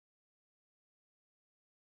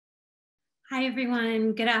Hi,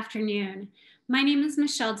 everyone. Good afternoon. My name is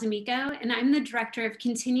Michelle D'Amico, and I'm the Director of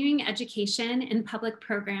Continuing Education and Public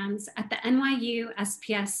Programs at the NYU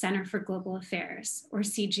SPS Center for Global Affairs, or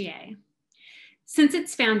CGA. Since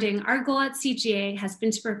its founding, our goal at CGA has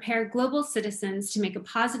been to prepare global citizens to make a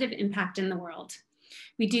positive impact in the world.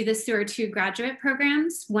 We do this through our two graduate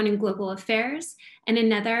programs, one in global affairs and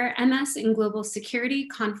another MS in global security,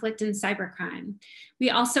 conflict, and cybercrime.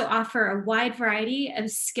 We also offer a wide variety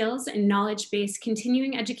of skills and knowledge-based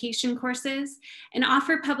continuing education courses and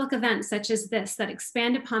offer public events such as this that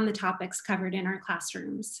expand upon the topics covered in our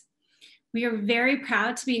classrooms. We are very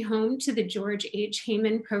proud to be home to the George H.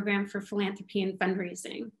 Hayman Program for Philanthropy and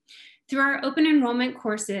Fundraising. Through our open enrollment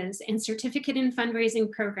courses and certificate in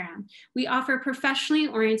fundraising program, we offer professionally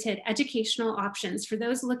oriented educational options for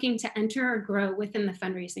those looking to enter or grow within the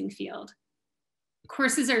fundraising field.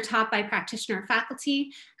 Courses are taught by practitioner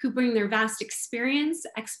faculty who bring their vast experience,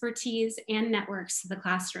 expertise, and networks to the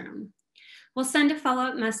classroom. We'll send a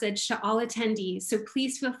follow-up message to all attendees, so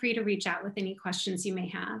please feel free to reach out with any questions you may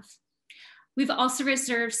have. We've also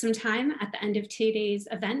reserved some time at the end of today's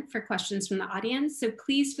event for questions from the audience, so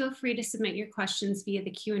please feel free to submit your questions via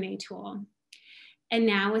the Q&A tool. And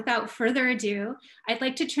now, without further ado, I'd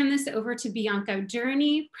like to turn this over to Bianca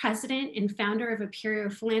Durrani, President and founder of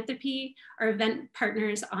Aperio Philanthropy, our event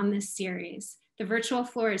partners on this series. The virtual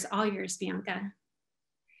floor is all yours, Bianca.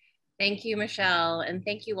 Thank you, Michelle, and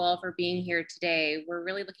thank you all for being here today. We're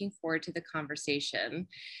really looking forward to the conversation.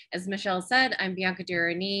 As Michelle said, I'm Bianca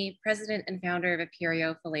Durrani, President and founder of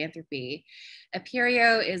Aperio Philanthropy.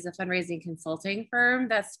 Aperio is a fundraising consulting firm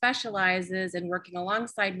that specializes in working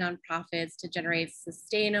alongside nonprofits to generate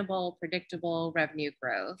sustainable, predictable revenue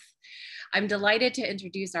growth. I'm delighted to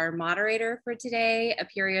introduce our moderator for today,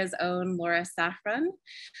 Aperio's own Laura Safran.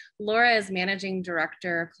 Laura is Managing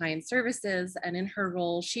Director of Client Services, and in her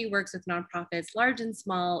role, she works with nonprofits large and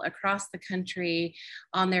small across the country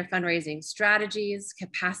on their fundraising strategies,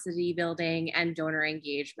 capacity building, and donor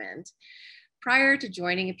engagement. Prior to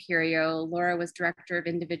joining Aperio, Laura was Director of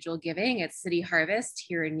Individual Giving at City Harvest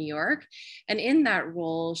here in New York. And in that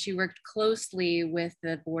role, she worked closely with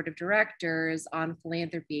the board of directors on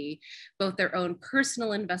philanthropy, both their own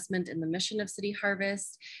personal investment in the mission of City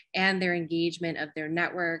Harvest and their engagement of their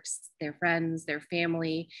networks, their friends, their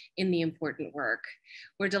family in the important work.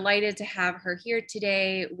 We're delighted to have her here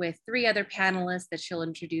today with three other panelists that she'll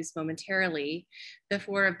introduce momentarily. The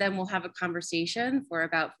four of them will have a conversation for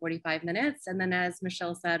about 45 minutes. And then, as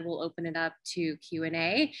Michelle said, we'll open it up to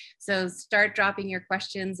Q&A. So start dropping your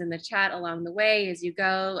questions in the chat along the way as you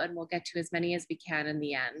go, and we'll get to as many as we can in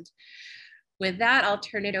the end. With that, I'll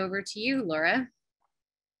turn it over to you, Laura.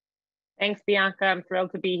 Thanks, Bianca. I'm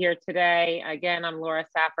thrilled to be here today. Again, I'm Laura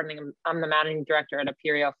Safran. I'm the Managing Director at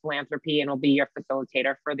Aperio Philanthropy and will be your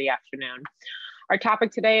facilitator for the afternoon. Our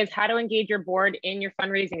topic today is how to engage your board in your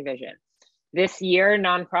fundraising vision. This year,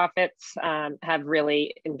 nonprofits have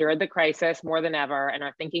really endured the crisis more than ever and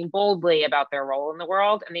are thinking boldly about their role in the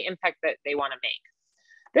world and the impact that they want to make.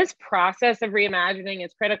 This process of reimagining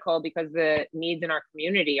is critical because the needs in our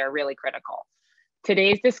community are really critical.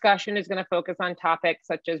 Today's discussion is going to focus on topics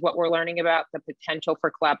such as what we're learning about the potential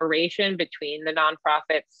for collaboration between the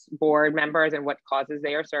nonprofits, board members, and what causes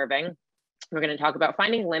they are serving. We're going to talk about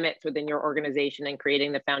finding limits within your organization and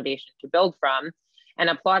creating the foundation to build from, and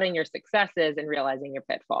applauding your successes and realizing your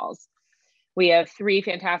pitfalls. We have three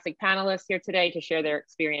fantastic panelists here today to share their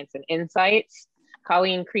experience and insights.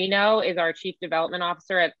 Colleen Crino is our Chief Development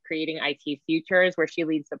Officer at Creating IT Futures, where she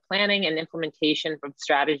leads the planning and implementation of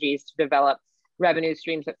strategies to develop revenue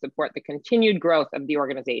streams that support the continued growth of the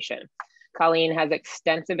organization. Colleen has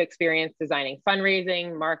extensive experience designing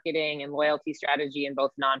fundraising, marketing, and loyalty strategy in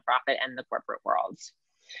both nonprofit and the corporate worlds.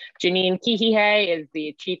 Janine Kihihe is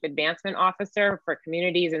the Chief Advancement Officer for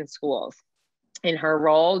Communities and Schools. In her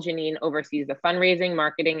role, Janine oversees the fundraising,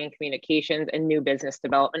 marketing, and communications and new business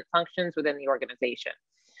development functions within the organization.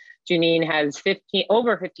 Janine has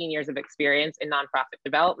over 15 years of experience in nonprofit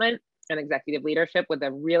development and executive leadership with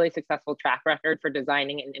a really successful track record for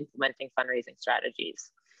designing and implementing fundraising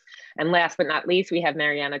strategies. And last but not least, we have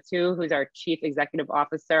Mariana Tu, who's our Chief Executive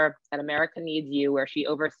Officer at America Needs You, where she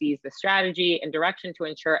oversees the strategy and direction to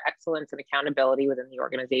ensure excellence and accountability within the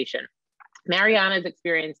organization. Mariana's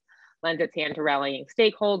experience lends its hand to rallying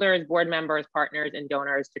stakeholders, board members, partners, and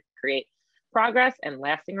donors to create progress and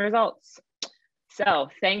lasting results. So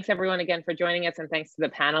thanks everyone again for joining us, and thanks to the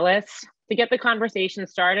panelists. To get the conversation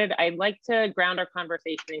started, I'd like to ground our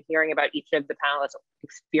conversation in hearing about each of the panelists'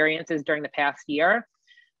 experiences during the past year.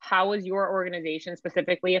 How was your organization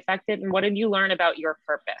specifically affected, and what did you learn about your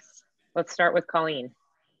purpose? Let's start with Colleen.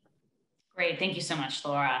 Great, thank you so much,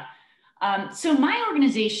 Laura. So my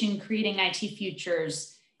organization, Creating IT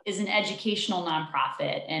Futures, is an educational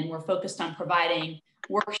nonprofit, and we're focused on providing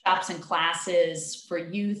workshops and classes for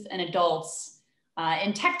youth and adults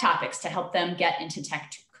in tech topics to help them get into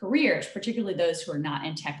tech careers, particularly those who are not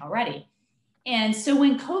in tech already. And so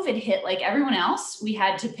when COVID hit, like everyone else, we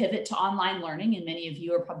had to pivot to online learning, and many of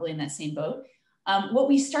you are probably in that same boat. What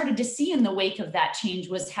we started to see in the wake of that change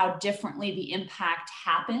was how differently the impact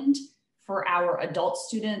happened for our adult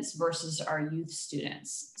students versus our youth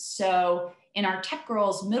students. So in our Tech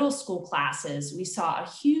Girls middle school classes, we saw a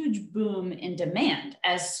huge boom in demand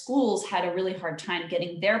as schools had a really hard time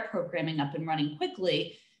getting their programming up and running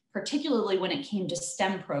quickly, particularly when it came to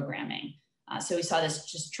STEM programming. So we saw this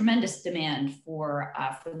just tremendous demand for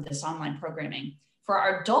this online programming. For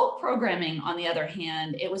our adult programming, on the other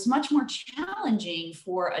hand, it was much more challenging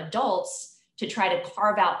for adults to try to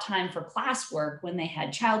carve out time for classwork when they had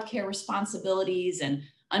childcare responsibilities and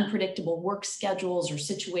unpredictable work schedules or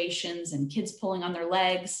situations and kids pulling on their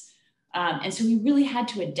legs. And so we really had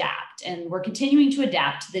to adapt, and we're continuing to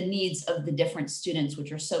adapt to the needs of the different students,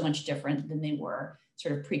 which are so much different than they were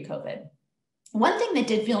sort of pre-COVID. One thing that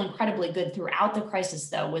did feel incredibly good throughout the crisis,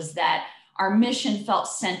 though, was that our mission felt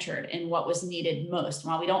centered in what was needed most.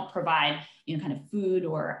 While we don't provide, kind of food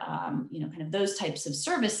or, kind of those types of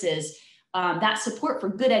services, that support for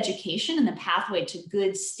good education and the pathway to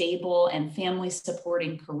good, stable, and family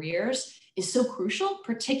supporting careers is so crucial,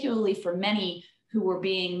 particularly for many who were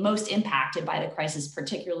being most impacted by the crisis,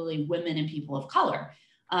 particularly women and people of color.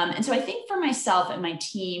 And so I think for myself and my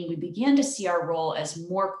team, we began to see our role as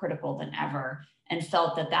more critical than ever, and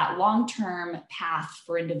felt that that long-term path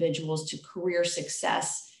for individuals to career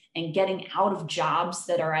success and getting out of jobs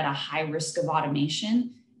that are at a high risk of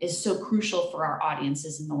automation is so crucial for our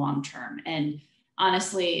audiences in the long term. And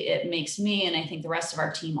honestly, it makes me, and I think the rest of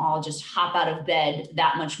our team, all just hop out of bed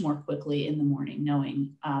that much more quickly in the morning,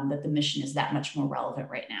 knowing that the mission is that much more relevant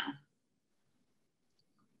right now.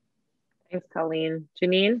 Thanks, Colleen.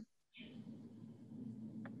 Janine?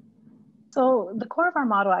 So the core of our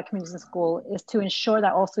model at Communities in School is to ensure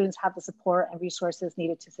that all students have the support and resources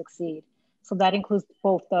needed to succeed. So that includes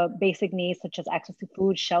both the basic needs such as access to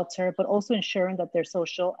food, shelter, but also ensuring that their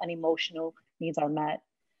social and emotional needs are met.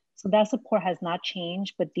 So that support has not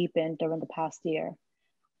changed, but deepened during the past year.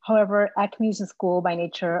 However, at Communities in School, by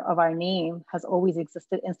nature of our name, has always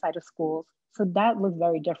existed inside of schools. So that looked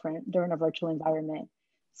very different during a virtual environment.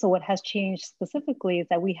 So what has changed specifically is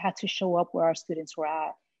that we had to show up where our students were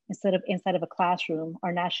at. Instead of inside of a classroom,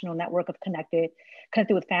 our national network of connected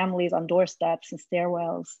with families on doorsteps and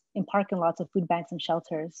stairwells, in parking lots of food banks and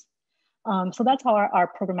shelters. So that's how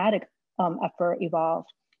our programmatic effort evolved.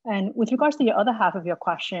 And with regards to your other half of your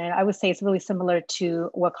question, I would say it's really similar to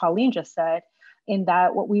what Colleen just said, in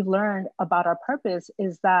that what we've learned about our purpose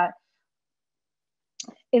is that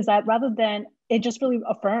rather than, it just really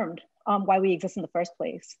affirmed why we exist in the first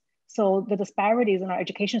place. So the disparities in our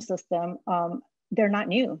education system, they're not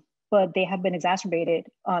new, but they have been exacerbated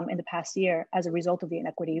in the past year as a result of the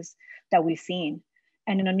inequities that we've seen.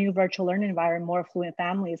 And in a new virtual learning environment, more affluent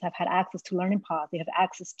families have had access to learning pods. They have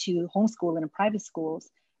access to homeschooling and private schools.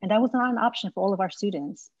 And that was not an option for all of our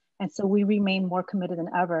students. And so we remain more committed than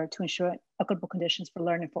ever to ensure equitable conditions for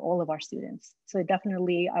learning for all of our students. So it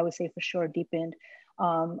definitely, I would say for sure, deepened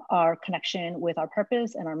our connection with our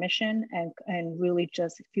purpose and our mission, and really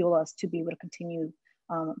just fuel us to be able to continue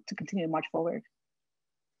to march forward.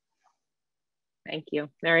 Thank you.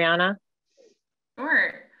 Mariana?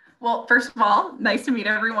 Sure. Well, first of all, nice to meet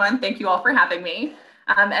everyone. Thank you all for having me.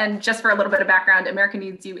 And just for a little bit of background, America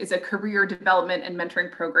Needs You is a career development and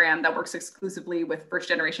mentoring program that works exclusively with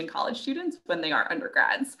first-generation college students when they are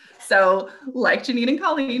undergrads. So like Janine and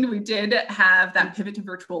Colleen, we did have that pivot to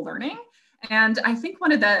virtual learning. And I think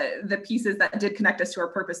one of the pieces that did connect us to our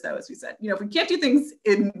purpose, though, is we said, if we can't do things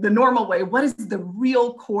in the normal way, what is the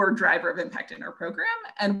real core driver of impact in our program?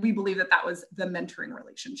 And we believe that that was the mentoring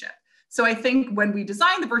relationship. So I think when we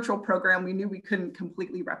designed the virtual program, we knew we couldn't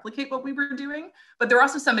completely replicate what we were doing, but there are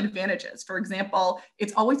also some advantages. For example,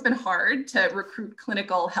 it's always been hard to recruit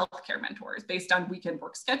clinical healthcare mentors based on weekend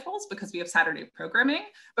work schedules because we have Saturday programming.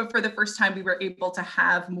 But for the first time, we were able to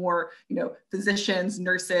have more, physicians,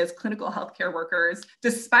 nurses, clinical healthcare workers.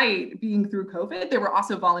 Despite being through COVID, they were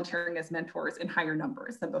also volunteering as mentors in higher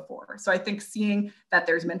numbers than before. So I think seeing that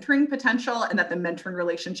there's mentoring potential and that the mentoring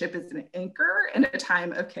relationship is an anchor in a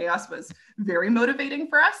time of chaos was very motivating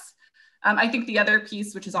for us. I think the other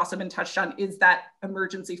piece, which has also been touched on, is that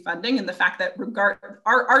emergency funding and the fact that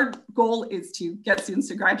our goal is to get students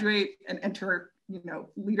to graduate and enter,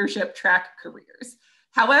 leadership track careers.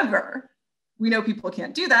 However, we know people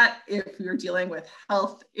can't do that if we're dealing with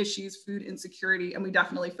health issues, food insecurity, and we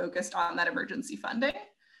definitely focused on that emergency funding.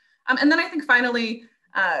 And then I think finally,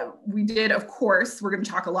 we did, of course, we're going to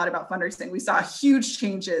talk a lot about fundraising. We saw huge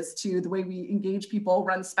changes to the way we engage people,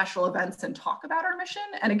 run special events, and talk about our mission.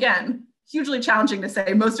 And again, hugely challenging to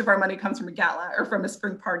say most of our money comes from a gala or from a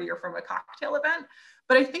spring party or from a cocktail event.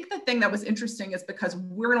 But I think the thing that was interesting is because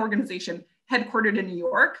we're an organization headquartered in New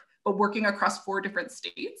York, but working across 4 different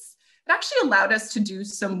states, it actually allowed us to do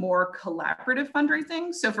some more collaborative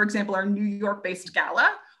fundraising. So for example, our New York-based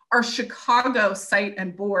gala, our Chicago site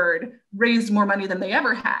and board raised more money than they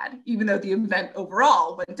ever had, even though the event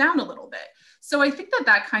overall went down a little bit. So I think that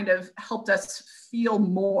that kind of helped us feel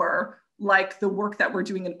more like the work that we're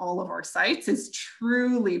doing in all of our sites is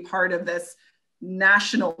truly part of this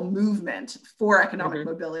national movement for economic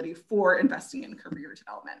mobility, for investing in career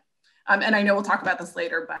development. And I know we'll talk about this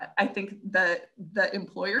later, but I think the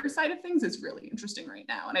employer side of things is really interesting right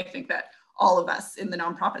now. And I think that all of us in the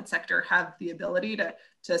nonprofit sector have the ability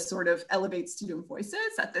to sort of elevate student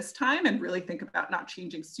voices at this time and really think about not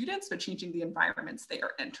changing students, but changing the environments they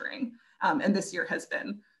are entering. And this year has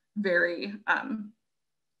been very,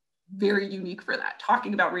 very unique for that,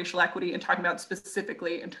 talking about racial equity and talking about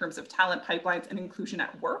specifically in terms of talent pipelines and inclusion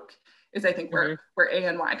at work is I think where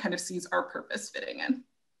ANY kind of sees our purpose fitting in.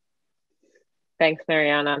 Thanks,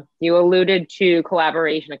 Mariana. You alluded to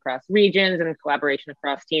collaboration across regions and collaboration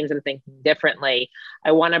across teams and thinking differently.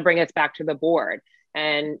 I want to bring us back to the board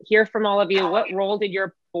and hear from all of you. What role did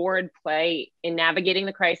your board play in navigating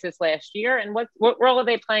the crisis last year? And what role are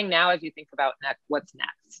they playing now as you think about what's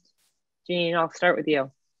next? Jean, I'll start with you.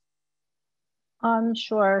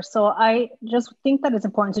 Sure. So I just think that it's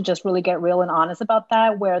important to just really get real and honest about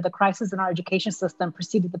that, where the crisis in our education system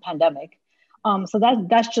preceded the pandemic. So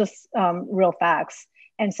that's just real facts.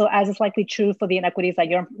 And so as is likely true for the inequities that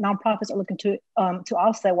your nonprofits are looking to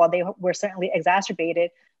offset, while they were certainly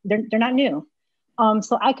exacerbated, they're not new.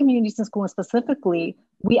 So at Communities in School specifically,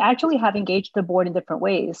 we actually have engaged the board in different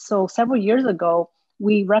ways. So several years ago,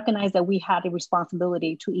 we recognized that we had a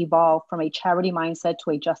responsibility to evolve from a charity mindset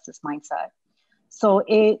to a justice mindset. So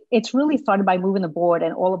it's really started by moving the board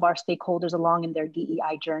and all of our stakeholders along in their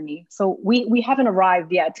DEI journey. So we haven't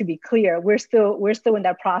arrived yet, to be clear. We're still in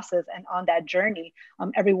that process and on that journey.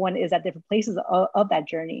 Everyone is at different places of that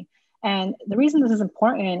journey. And the reason this is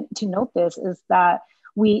important to note this is that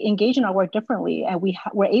we engage in our work differently, and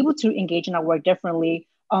we're able to engage in our work differently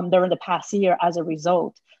during the past year as a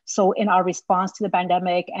result. So in our response to the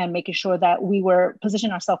pandemic and making sure that we were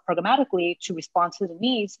positioning ourselves programmatically to respond to the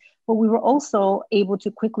needs, but we were also able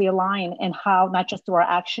to quickly align in how, not just through our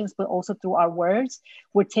actions, but also through our words,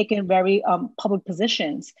 we're taking very public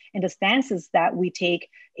positions in the stances that we take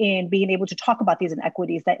in being able to talk about these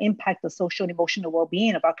inequities that impact the social and emotional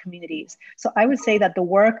well-being of our communities. So I would say that the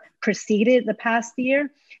work preceded the past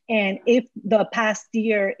year. And if the past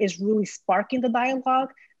year is really sparking the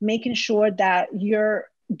dialogue, making sure that you're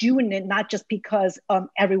doing it not just because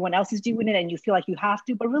everyone else is doing it and you feel like you have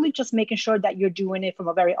to, but really just making sure that you're doing it from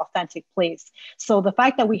a very authentic place. So the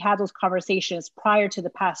fact that we had those conversations prior to the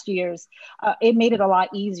past years, it made it a lot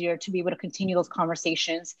easier to be able to continue those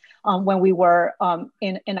conversations when we were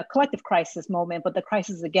in a collective crisis moment, but the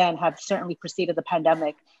crisis again have certainly preceded the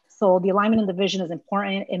pandemic. So the alignment and the vision is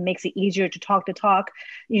important. It makes it easier to talk,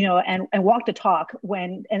 and walk the talk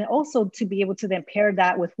and also to be able to then pair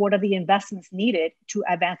that with what are the investments needed to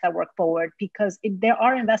advance that work forward, because there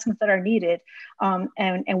are investments that are needed.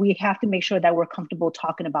 And we have to make sure that we're comfortable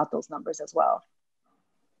talking about those numbers as well.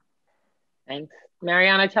 Thanks.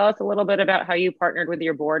 Mariana, tell us a little bit about how you partnered with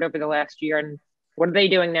your board over the last year and what are they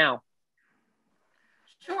doing now?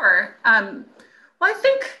 Sure. Well,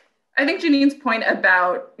 I think Janine's point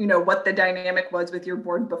about, what the dynamic was with your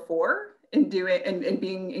board before in doing and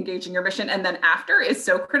being engaged in your mission and then after is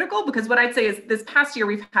so critical, because what I'd say is this past year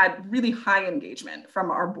we've had really high engagement from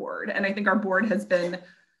our board. And I think our board has been,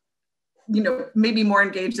 maybe more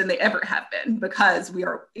engaged than they ever have been, because we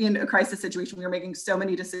are in a crisis situation. We are making so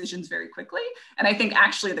many decisions very quickly. And I think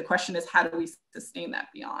actually the question is, how do we sustain that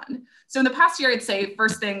beyond? So in the past year, I'd say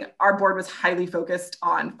first thing, our board was highly focused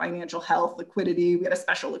on financial health, liquidity. We had a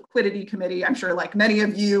special liquidity committee. I'm sure like many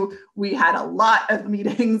of you, we had a lot of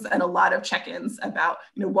meetings and a lot of check-ins about,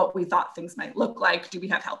 what we thought things might look like. Do we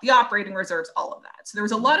have healthy operating reserves? All of that. So there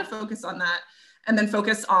was a lot of focus on that. And then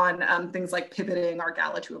focus on things like pivoting our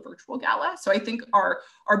gala to a virtual gala. So I think our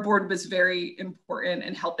board was very important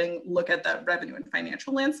in helping look at the revenue and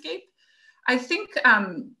financial landscape. I think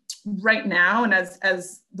right now, and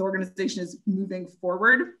as the organization is moving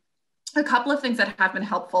forward, a couple of things that have been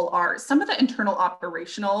helpful are some of the internal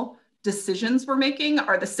operational decisions we're making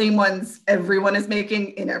are the same ones everyone is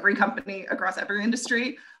making in every company across every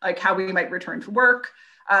industry, like how we might return to work.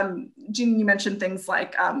 Jean, you mentioned things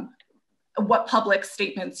like what public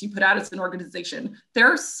statements you put out as an organization. There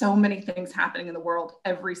are so many things happening in the world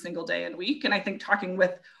every single day and week. And I think talking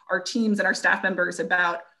with our teams and our staff members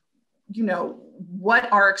about, you know,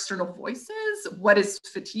 what are external voices, what is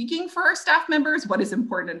fatiguing for our staff members, what is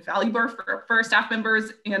important and valuable for our staff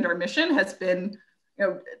members and our mission has been, you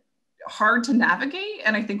know, hard to navigate.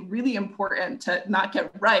 And I think really important to not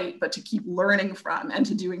get right, but to keep learning from and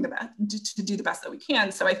to do the best that we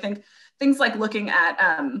can. So I think things like looking at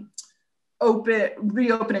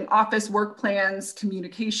reopening office work plans,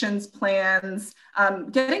 communications plans,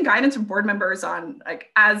 getting guidance from board members on, like,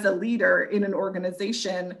 as a leader in an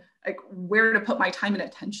organization, like where to put my time and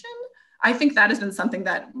attention. I think that has been something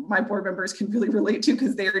that my board members can really relate to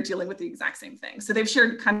because they're dealing with the exact same thing. So they've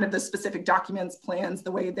shared kind of the specific documents, plans,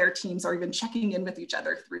 the way their teams are even checking in with each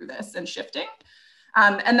other through this and shifting.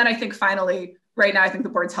 And then I think finally, right now, I think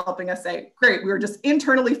the board's helping us say, great, we were just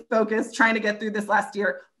internally focused, trying to get through this last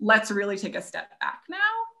year. Let's really take a step back now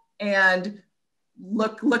and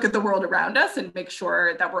look at the world around us and make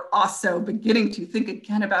sure that we're also beginning to think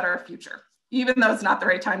again about our future. Even though it's not the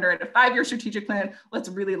right time to write a 5-year strategic plan, let's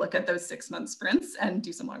really look at those 6-month sprints and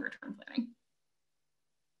do some longer term planning.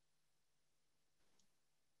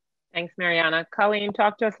 Thanks, Mariana. Colleen,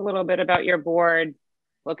 talk to us a little bit about your board,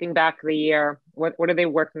 looking back the year. What are they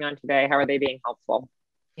working on today? How are they being helpful?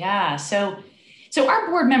 Yeah, so our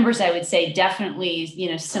board members, I would say, definitely,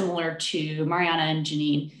 you know, similar to Mariana and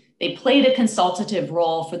Janine, they played a consultative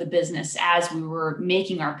role for the business as we were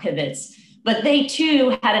making our pivots. But they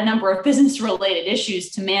too had a number of business related issues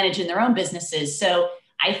to manage in their own businesses. So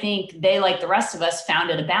I think they, like the rest of us, found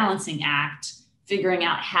it a balancing act, figuring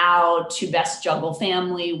out how to best juggle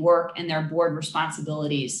family, work, and their board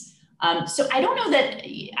responsibilities. So I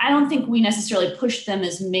don't think we necessarily pushed them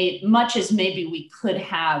as much as maybe we could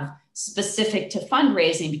have specific to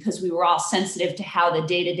fundraising, because we were all sensitive to how the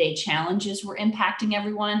day-to-day challenges were impacting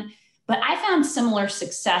everyone. But I found similar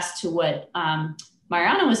success to what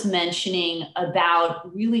Mariana was mentioning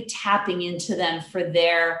about really tapping into them for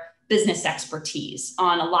their business expertise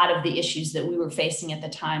on a lot of the issues that we were facing at the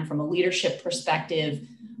time from a leadership perspective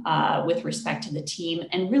with respect to the team,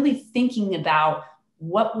 and really thinking about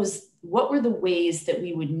what were the ways that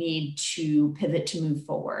we would need to pivot to move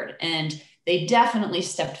forward. And they definitely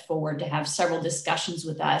stepped forward to have several discussions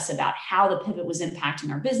with us about how the pivot was impacting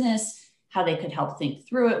our business, how they could help think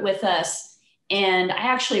through it with us. And I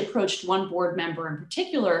actually approached one board member in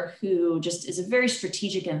particular who just is a very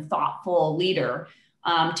strategic and thoughtful leader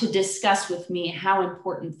to discuss with me how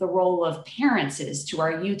important the role of parents is to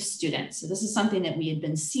our youth students. So this is something that we had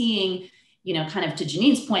been seeing, you know, kind of to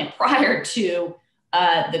Janine's point, prior to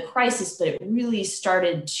the crisis, but it really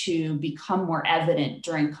started to become more evident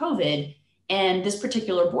during COVID. And this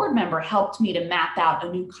particular board member helped me to map out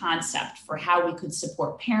a new concept for how we could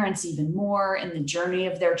support parents even more in the journey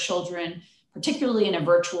of their children, particularly in a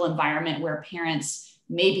virtual environment where parents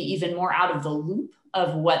may be even more out of the loop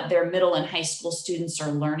of what their middle and high school students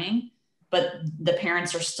are learning, but the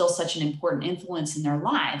parents are still such an important influence in their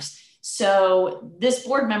lives. So this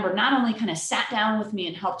board member not only kind of sat down with me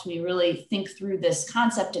and helped me really think through this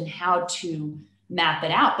concept and how to map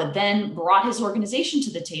it out, but then brought his organization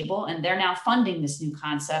to the table, and they're now funding this new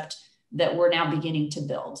concept that we're now beginning to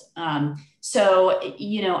build. So,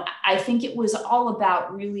 you know, I think it was all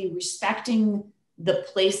about really respecting the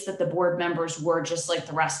place that the board members were, just like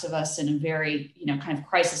the rest of us, in a very, you know, kind of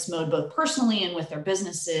crisis mode, both personally and with their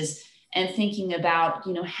businesses, and thinking about,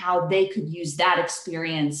 you know, how they could use that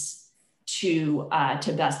experience to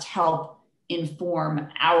best help inform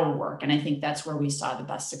our work. And I think that's where we saw the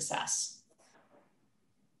best success.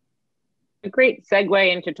 A great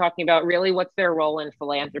segue into talking about really what's their role in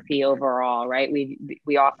philanthropy overall, right?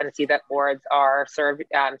 We often see that boards are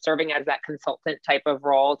serving as that consultant type of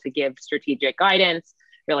role to give strategic guidance,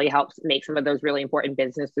 really helps make some of those really important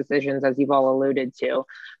business decisions, as you've all alluded to.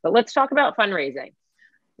 But let's talk about fundraising.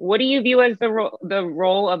 What do you view as the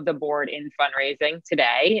role of the board in fundraising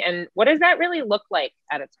today? And what does that really look like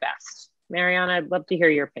at its best? Mariana, I'd love to hear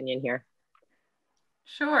your opinion here.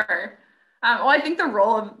 Sure. Well, I think the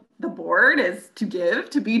role of the board is to give,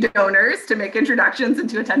 to be donors, to make introductions, and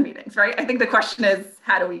to attend meetings, right? I think the question is,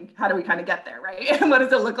 how do we kind of get there, right? And what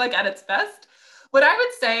does it look like at its best? What I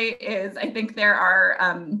would say is, I think there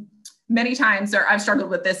are many times, or I've struggled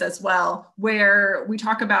with this as well, where we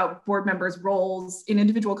talk about board members' roles in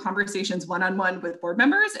individual conversations one-on-one with board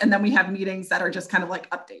members, and then we have meetings that are just kind of like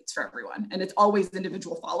updates for everyone. And it's always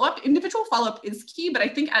individual follow-up. Individual follow-up is key, but I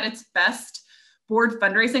think at its best, board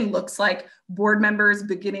fundraising looks like board members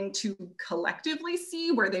beginning to collectively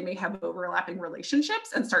see where they may have overlapping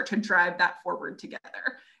relationships and start to drive that forward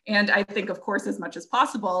together. And I think, of course, as much as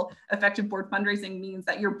possible, effective board fundraising means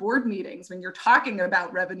that your board meetings, when you're talking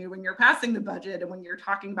about revenue, when you're passing the budget, and when you're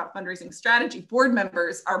talking about fundraising strategy, board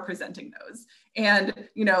members are presenting those. And,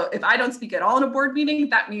 you know, if I don't speak at all in a board meeting,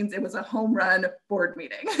 that means it was a home run board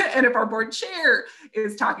meeting. And if our board chair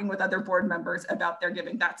is talking with other board members about their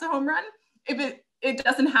giving, that's a home run. If it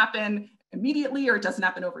doesn't happen immediately, or it doesn't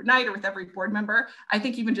happen overnight or with every board member, I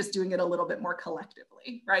think even just doing it a little bit more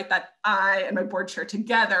collectively, right? That I and my board chair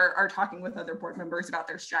together are talking with other board members about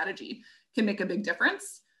their strategy can make a big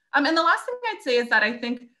difference. And the last thing I'd say is that I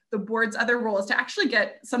think the board's other role is to actually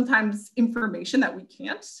get sometimes information that we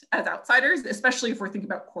can't as outsiders, especially if we're thinking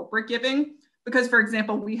about corporate giving. Because for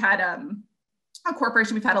example, we had a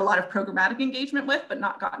corporation we've had a lot of programmatic engagement with, but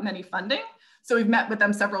not gotten any funding. So we've met with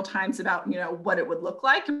them several times about, you know, what it would look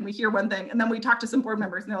like. And we hear one thing, and then we talk to some board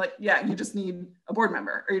members and they're like, yeah, you just need a board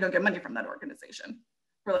member or you don't get money from that organization.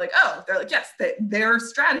 We're like, oh, they're like, yes, their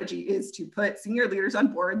strategy is to put senior leaders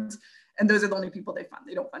on boards, and those are the only people they fund.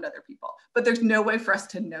 They don't fund other people. But there's no way for us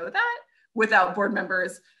to know that without board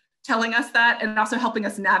members telling us that, and also helping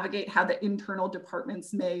us navigate how the internal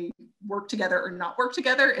departments may work together or not work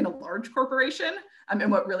together in a large corporation,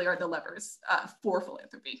 and what really are the levers for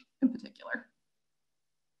philanthropy in particular.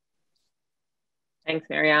 Thanks,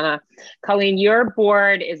 Mariana. Colleen, your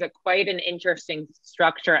board is quite an interesting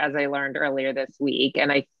structure, as I learned earlier this week.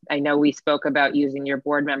 And I know we spoke about using your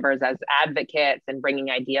board members as advocates and bringing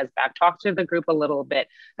ideas back. Talk to the group a little bit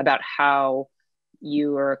about how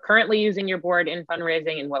you are currently using your board in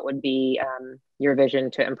fundraising and what would be your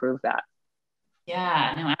vision to improve that.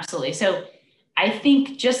 Yeah, no, absolutely. So I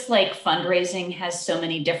think just like fundraising has so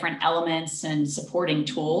many different elements and supporting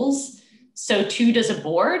tools, so too does a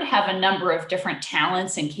board have a number of different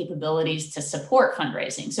talents and capabilities to support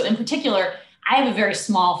fundraising. So in particular, I have a very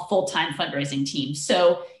small full-time fundraising team.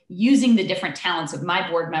 So using the different talents of my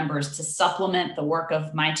board members to supplement the work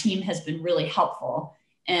of my team has been really helpful.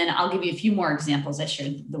 And I'll give you a few more examples. I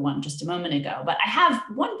shared the one just a moment ago, but I have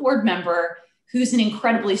one board member who's an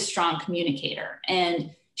incredibly strong communicator,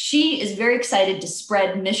 and she is very excited to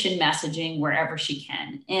spread mission messaging wherever she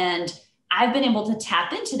can. And I've been able to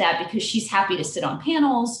tap into that because she's happy to sit on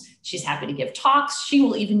panels. She's happy to give talks. She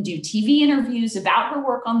will even do TV interviews about her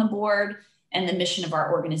work on the board and the mission of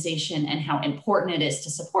our organization and how important it is to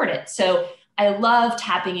support it. So I love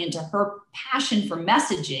tapping into her passion for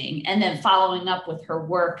messaging and then following up with her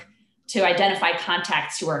work to identify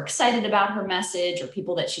contacts who are excited about her message or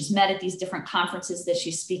people that she's met at these different conferences that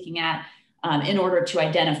she's speaking at in order to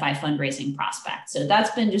identify fundraising prospects. So that's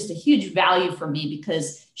been just a huge value for me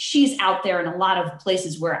because she's out there in a lot of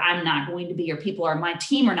places where I'm not going to be or people on my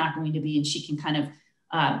team are not going to be, and she can kind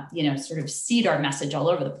of, sort of seed our message all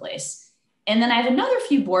over the place. And then I have another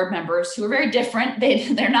few board members who are very different.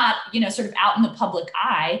 They're not, sort of out in the public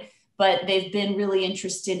eye, but they've been really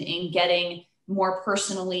interested in getting more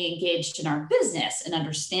personally engaged in our business and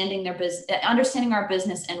understanding their business, understanding our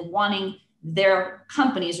business and wanting their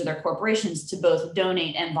companies or their corporations to both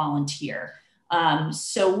donate and volunteer.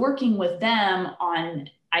 So working with them on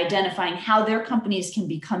identifying how their companies can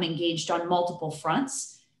become engaged on multiple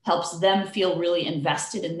fronts helps them feel really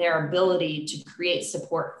invested in their ability to create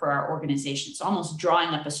support for our organization. So almost drawing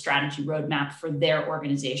up a strategy roadmap for their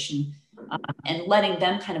organization and letting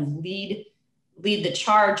them kind of lead the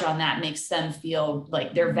charge on that makes them feel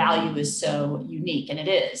like their value is so unique, and it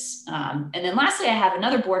is. And then lastly, I have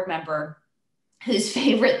another board member whose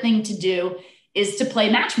favorite thing to do is to play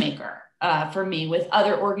matchmaker for me with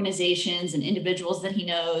other organizations and individuals that he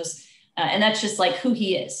knows. And that's just like who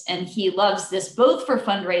he is. And he loves this both for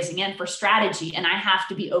fundraising and for strategy. And I have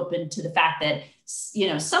to be open to the fact that,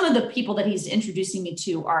 some of the people that he's introducing me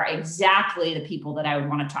to are exactly the people that I would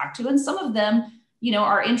want to talk to. And some of them,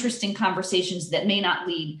 are interesting conversations that may not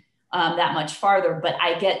lead that much farther, but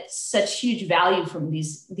I get such huge value from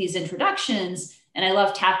these introductions. And I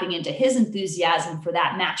love tapping into his enthusiasm for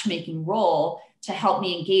that matchmaking role to help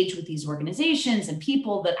me engage with these organizations and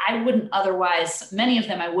people that I wouldn't otherwise, many of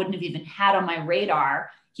them I wouldn't have even had on my radar.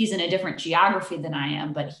 He's in a different geography than I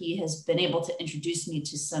am, but he has been able to introduce me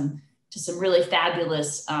to some really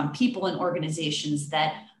fabulous people and organizations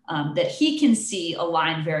that he can see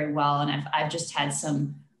align very well. And I've just had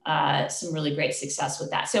some really great success with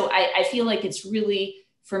that. So I feel like it's really,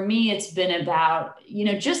 for me, it's been about,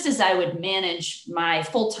 just as I would manage my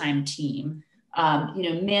full-time team,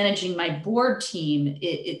 managing my board team,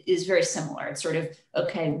 it is very similar. It's sort of,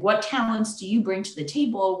 okay, what talents do you bring to the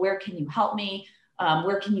table? Where can you help me?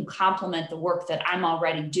 Where can you complement the work that I'm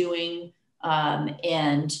already doing?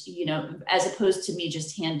 And, as opposed to me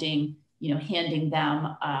just handing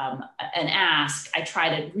them an ask, I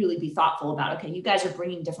try to really be thoughtful about, okay, you guys are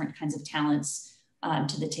bringing different kinds of talents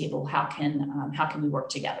to the table. How can we work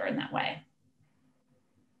together in that way?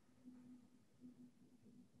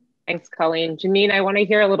 Thanks, Colleen. Janine, I want to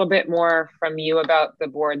hear a little bit more from you about the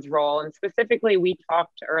board's role. And specifically, we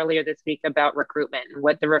talked earlier this week about recruitment and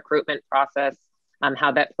what the recruitment process,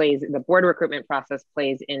 how that plays, the board recruitment process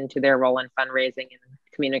plays into their role in fundraising and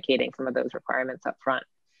communicating some of those requirements up front.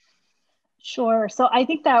 Sure. So I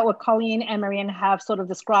think that what Colleen and Marianne have sort of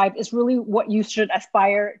described is really what you should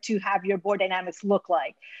aspire to have your board dynamics look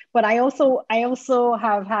like. But I also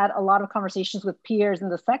have had a lot of conversations with peers in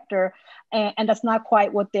the sector, and that's not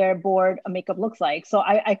quite what their board makeup looks like. So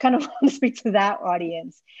I kind of want to speak to that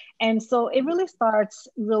audience. And so it really starts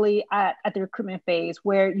really at the recruitment phase,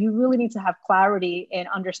 where you really need to have clarity in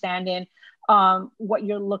understanding what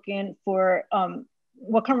you're looking for,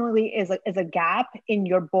 what currently is a gap in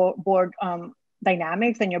your board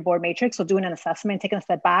dynamics and your board matrix. So doing an assessment, taking a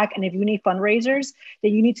step back. And if you need fundraisers,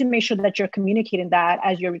 then you need to make sure that you're communicating that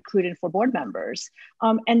as you're recruiting for board members.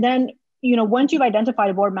 And then, once you've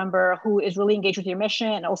identified a board member who is really engaged with your mission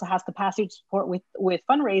and also has capacity to support with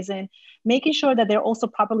fundraising, making sure that they're also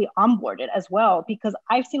properly onboarded as well, because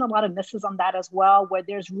I've seen a lot of misses on that as well, where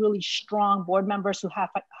there's really strong board members who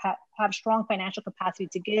have strong financial capacity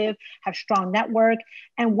to give, have strong network.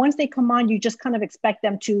 And once they come on, you just kind of expect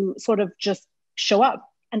them to sort of just show up,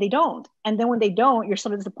 and they don't. And then when they don't, you're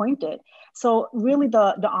sort of disappointed. So really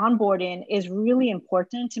the onboarding is really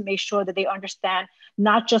important to make sure that they understand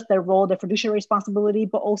not just their role, their fiduciary responsibility,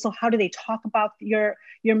 but also how do they talk about your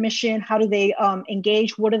mission? How do they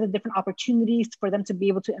engage? What are the different opportunities for them to be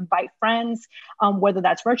able to invite friends, whether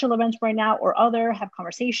that's virtual events right now or other, have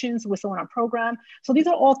conversations with someone on program. So these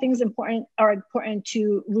are all things important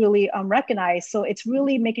to really recognize. So it's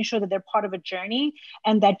really making sure that they're part of a journey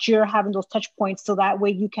and that you're having those touch points, so that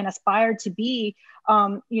way you can aspire to be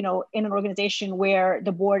in an organization where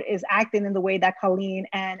the board is acting in the way that Colleen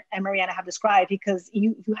and Mariana have described, because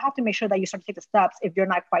you have to make sure that you start to take the steps if you're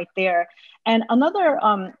not quite there. And another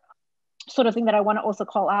sort of thing that I want to also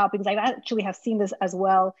call out, because I actually have seen this as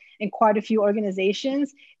well in quite a few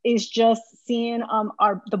organizations, is just seeing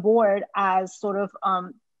the board as sort of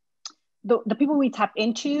the people we tap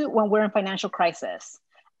into when we're in financial crisis.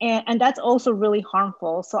 And that's also really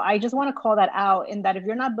harmful. So I just want to call that out, in that if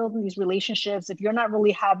you're not building these relationships, if you're not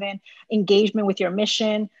really having engagement with your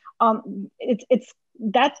mission,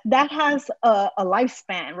 that has a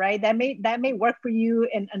lifespan, right? That may work for you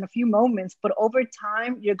in a few moments, but over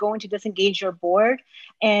time, you're going to disengage your board.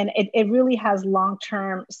 And it really has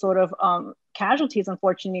long-term sort of casualties,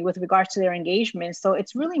 unfortunately, with regards to their engagement. So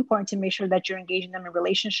it's really important to make sure that you're engaging them in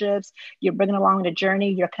relationships, you're bringing along the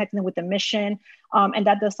journey, you're connecting them with the mission, and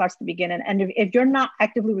that does start to begin. And if you're not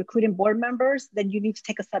actively recruiting board members, then you need to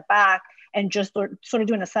take a step back and just sort of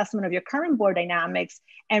do an assessment of your current board dynamics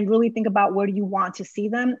and really think about where do you want to see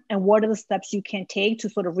them and what are the steps you can take to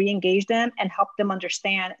sort of re-engage them and help them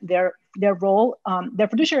understand their role, their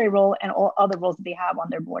fiduciary role, and all other roles that they have on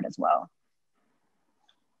their board as well.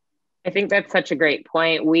 I think that's such a great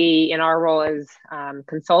point. We, in our role as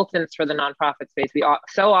consultants for the nonprofit space, we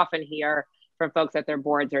so often hear from folks that their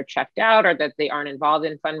boards are checked out or that they aren't involved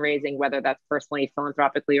in fundraising, whether that's personally,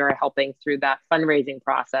 philanthropically, or helping through that fundraising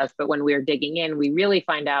process. But when we're digging in, we really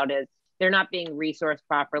find out is they're not being resourced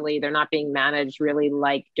properly. They're not being managed really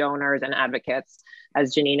like donors and advocates,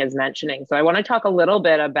 as Janine is mentioning. So I want to talk a little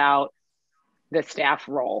bit about the staff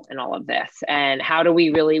role in all of this, and how do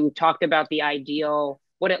we talked about the ideal,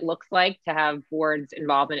 what it looks like to have boards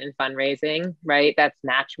involvement in fundraising, right? That's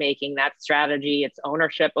matchmaking, that's strategy, it's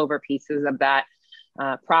ownership over pieces of that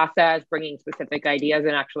process, bringing specific ideas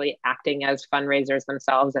and actually acting as fundraisers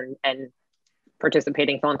themselves and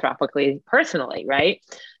participating philanthropically personally, right?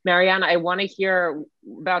 Mariana, I want to hear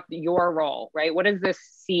about your role, right? What is the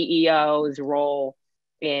CEO's role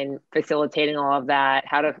in facilitating all of that?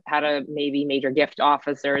 How to maybe major gift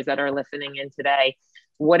officers that are listening in today,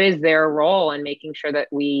 what is their role in making sure that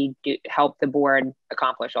we do help the board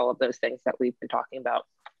accomplish all of those things that we've been talking about?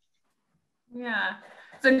 Yeah,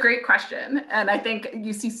 it's a great question. And I think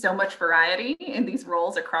you see so much variety in these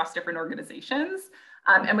roles across different organizations,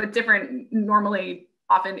 and with different, normally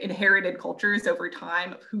often inherited cultures over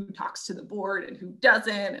time of who talks to the board and who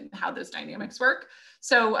doesn't and how those dynamics work.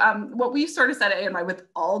 So what we've sort of said at ANY with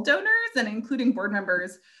all donors and including board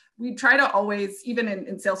members, we try to always, even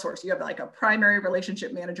in Salesforce, you have like a primary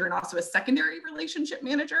relationship manager and also a secondary relationship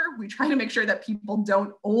manager. We try to make sure that people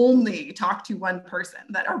don't only talk to one person,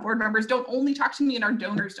 that our board members don't only talk to me and our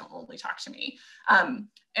donors don't only talk to me.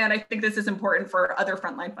 And I think this is important for other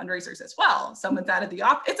frontline fundraisers as well. Someone's out of the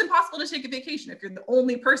it's impossible to take a vacation if you're the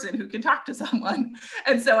only person who can talk to someone.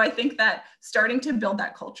 And so I think that starting to build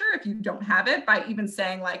that culture, if you don't have it, by even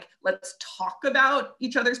saying like, let's talk about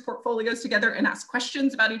each other's portfolios together and ask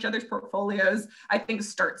questions about each other's portfolios, I think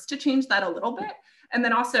starts to change that a little bit. And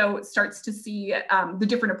then also starts to see the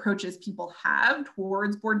different approaches people have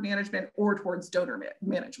towards board management or towards donor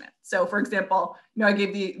management. So for example, I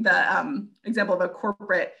gave the example of a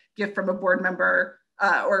corporate gift from a board member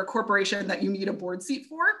or a corporation that you need a board seat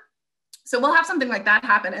for. So we'll have something like that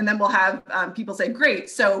happen. And then we'll have people say, great,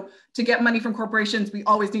 so to get money from corporations, we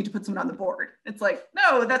always need to put someone on the board. It's like,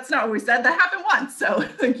 no, that's not what we said. That happened once. So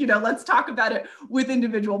let's talk about it with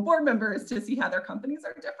individual board members to see how their companies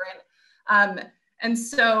are different. And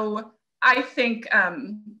so I think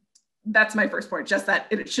that's my first point, just that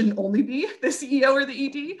it shouldn't only be the CEO or the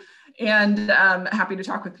ED. And happy to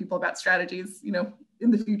talk with people about strategies,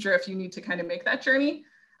 in the future if you need to kind of make that journey.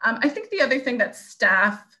 I think the other thing that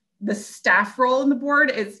the staff role in the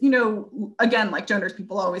board is, again, like donors,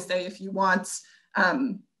 people always say, if you want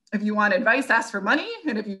advice, ask for money.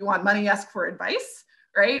 And if you want money, ask for advice,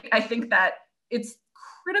 right? I think that it's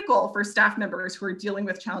critical for staff members who are dealing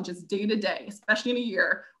with challenges day to day, especially in a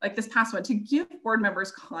year like this past one, to give board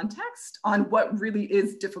members context on what really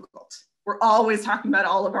is difficult. We're always talking about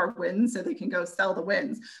all of our wins so they can go sell the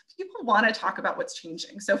wins. People want to talk about what's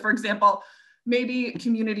changing. So for example, maybe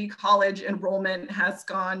community college enrollment has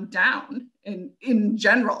gone down in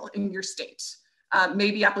general in your state.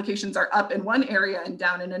 Maybe applications are up in one area and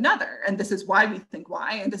down in another. And this is why we think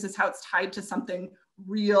why, and this is how it's tied to something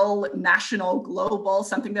real, national, global,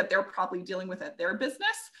 something that they're probably dealing with at their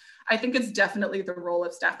business. I think it's definitely the role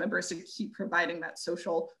of staff members to keep providing that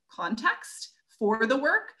social context for the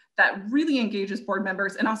work that really engages board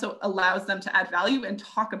members and also allows them to add value and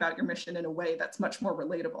talk about your mission in a way that's much more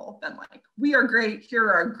relatable than like, we are great, here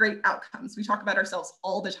are our great outcomes. We talk about ourselves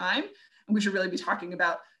all the time, and we should really be talking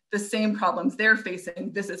about the same problems they're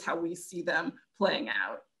facing. This is how we see them playing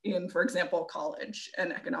out in, for example, college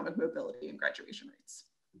and economic mobility and graduation rates.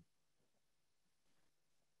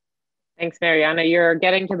 Thanks, Mariana. You're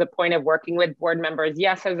getting to the point of working with board members,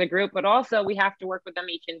 yes, as a group, but also we have to work with them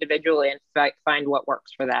each individually and find what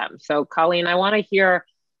works for them. So Colleen, I want to hear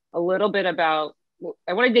a little bit about,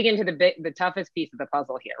 I want to dig into the toughest piece of the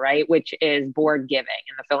puzzle here, right? Which is board giving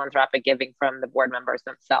and the philanthropic giving from the board members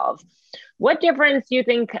themselves. What difference do you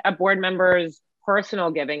think a board member's personal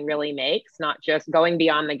giving really makes, not just going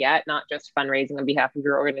beyond the get, not just fundraising on behalf of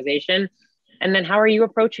your organization? And then how are you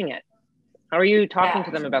approaching it? How are you talking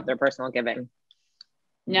to them about their personal giving?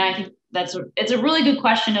 No, I think it's a really good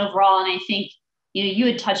question overall. And I think, you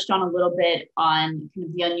had touched on a little bit on kind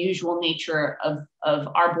of the unusual nature of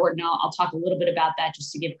our board. And I'll talk a little bit about that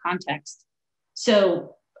just to give context.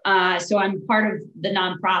 So I'm part of the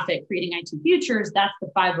nonprofit Creating IT Futures. That's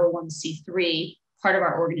the 501c3 part of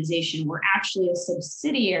our organization. We're actually a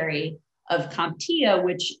subsidiary of CompTIA,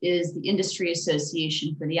 which is the industry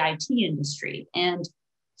association for the IT industry. And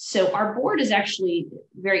so our board is actually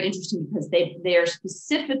very interesting because they are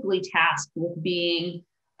specifically tasked with being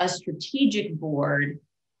a strategic board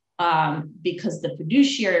because the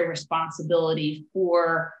fiduciary responsibility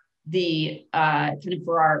for the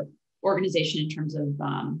for our organization in terms of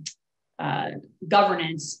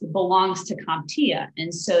governance belongs to CompTIA.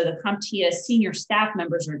 And so the CompTIA senior staff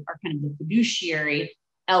members are kind of the fiduciary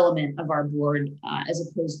element of our board as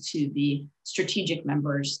opposed to the strategic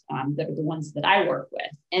members that are the ones that I work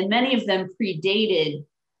with. And many of them predated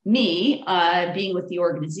me being with the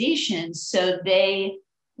organization. So they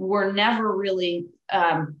were never really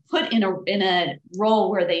put in a role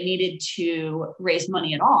where they needed to raise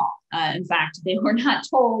money at all. In fact, they were not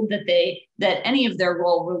told that any of their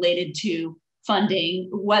role related to funding,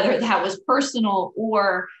 whether that was personal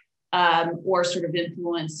or sort of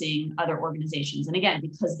influencing other organizations. And again,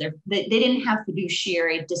 because they didn't have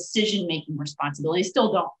fiduciary decision-making responsibility,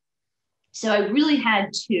 still don't. So I really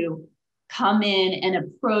had to come in and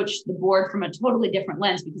approach the board from a totally different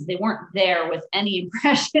lens because they weren't there with any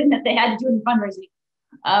impression that they had to do any fundraising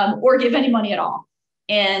or give any money at all.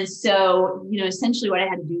 And so, essentially what I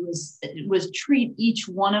had to do was treat each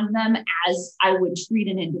one of them as I would treat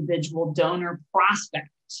an individual donor prospect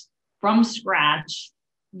from scratch,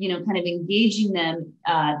 kind of engaging them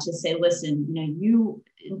to say, listen, you,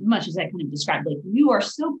 much as I kind of described, like you are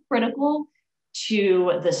so critical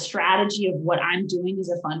to the strategy of what I'm doing as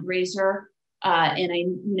a fundraiser. And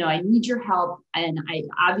I need your help. And I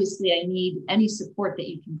need any support that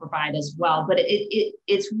you can provide as well. But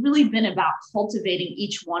it's really been about cultivating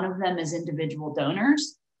each one of them as individual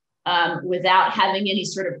donors without having any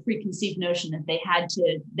sort of preconceived notion that they had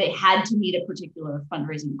to meet a particular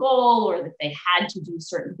fundraising goal, or that they had to do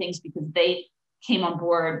certain things because they came on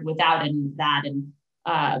board without any of that. And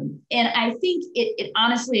I think it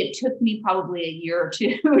honestly, it took me probably a year or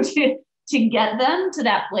two to get them to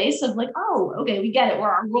that place of like, oh, okay, we get it.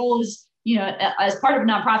 Where our role is, as part of a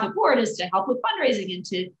nonprofit board, is to help with fundraising and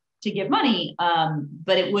to give money.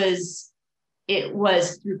 But it was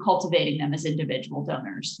through cultivating them as individual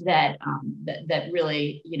donors that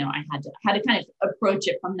really, I had to kind of approach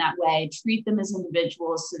it from that way, treat them as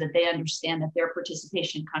individuals so that they understand that their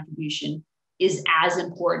participation and contribution is as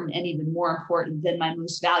important and even more important than my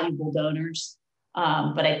most valuable donors.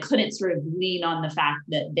 But I couldn't sort of lean on the fact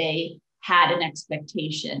that they had an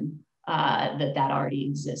expectation that already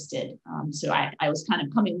existed. So I was kind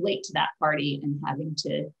of coming late to that party and having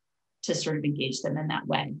to sort of engage them in that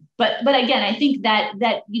way. But again, I think that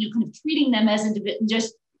kind of treating them as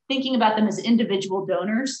just thinking about them as individual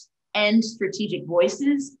donors and strategic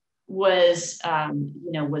voices was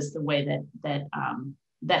the way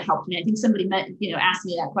that helped me. I think somebody asked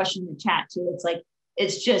me that question in the chat too. It's like,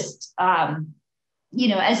 it's just,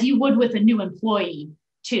 as you would with a new employee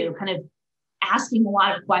too, kind of asking a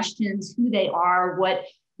lot of questions, who they are,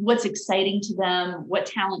 what's exciting to them, what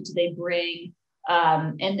talent do they bring,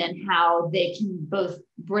 and then how they can both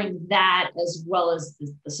bring that as well as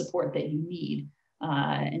the support that you need.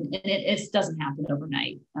 And it doesn't happen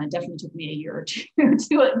overnight. It definitely took me a year or two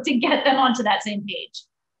to get them onto that same page.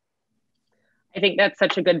 I think that's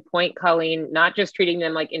such a good point, Colleen, not just treating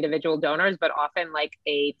them like individual donors, but often like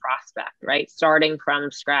a prospect, right? Starting from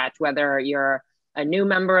scratch, whether you're a new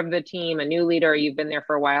member of the team, a new leader, you've been there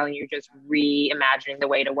for a while and you're just reimagining the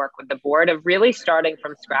way to work with the board, of really starting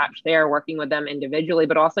from scratch there, working with them individually,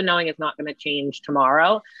 but also knowing it's not going to change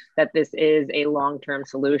tomorrow, that this is a long-term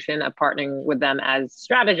solution of partnering with them as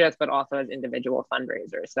strategists, but also as individual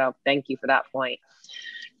fundraisers. So thank you for that point.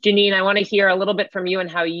 Janine, I want to hear a little bit from you and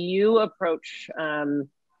how you approach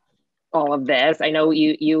all of this. I know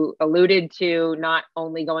you alluded to not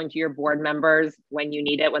only going to your board members when you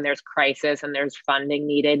need it, when there's crisis and there's funding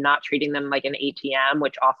needed, not treating them like an ATM,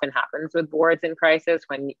 which often happens with boards in crisis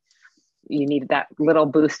when you need that little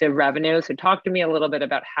boost of revenue. So talk to me a little bit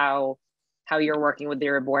about how you're working with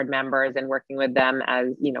your board members and working with them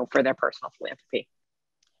as, for their personal philanthropy.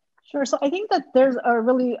 Sure. So I think that there's a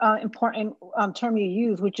really important term you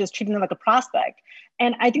use, which is treating them like a prospect.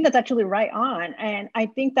 And I think that's actually right on. And I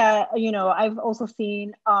think that, I've also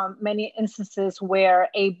seen many instances where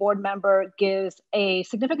a board member gives a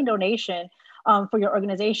significant donation for your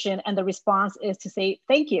organization, and the response is to say,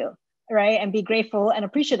 thank you, right? And be grateful and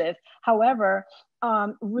appreciative. However,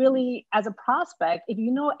 really, as a prospect, if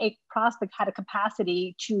a prospect had a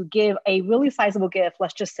capacity to give a really sizable gift,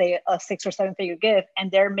 let's just say a 6 or 7 figure gift, and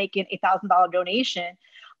they're making $1,000 donation,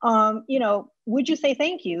 would you say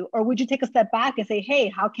thank you? Or would you take a step back and say, hey,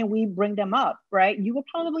 how can we bring them up, right? You will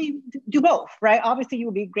probably do both, right? Obviously, you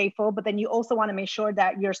will be grateful, but then you also want to make sure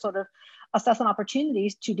that you're sort of assessing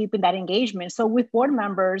opportunities to deepen that engagement. So with board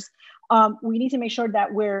members, we need to make sure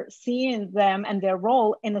that we're seeing them and their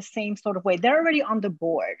role in the same sort of way. They're already on the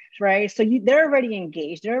board, right? So they're already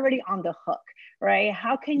engaged. They're already on the hook, right?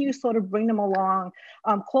 How can you sort of bring them along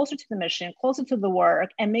closer to the mission, closer to the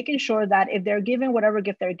work, and making sure that if they're given whatever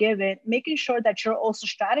gift they're given, making sure that you're also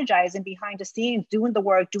strategizing behind the scenes, doing the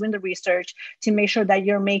work, doing the research to make sure that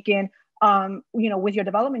you're making with your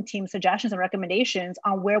development team, suggestions and recommendations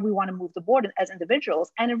on where we want to move the board as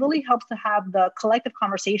individuals. And it really helps to have the collective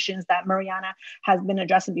conversations that Mariana has been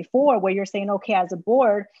addressing before, where you're saying, okay, as a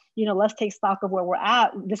board, let's take stock of where we're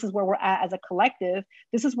at. This is where we're at as a collective.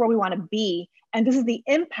 This is where we want to be. And this is the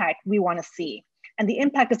impact we want to see. And the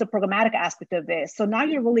impact is the programmatic aspect of this. So now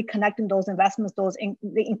you're really connecting those investments, the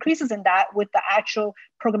increases in that with the actual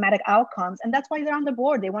programmatic outcomes. And that's why they're on the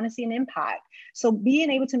board. They want to see an impact. So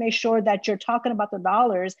being able to make sure that you're talking about the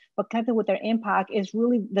dollars, but connected with their impact is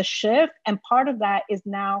really the shift. And part of that is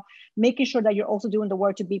now making sure that you're also doing the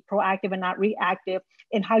work to be proactive and not reactive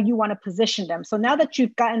in how you want to position them. So now that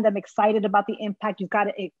you've gotten them excited about the impact, you've got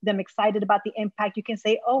them excited about the impact, you can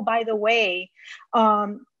say, oh, by the way,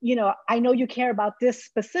 I know you care about this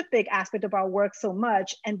specific aspect of our work so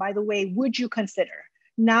much. And by the way, would you consider?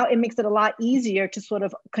 Now it makes it a lot easier to sort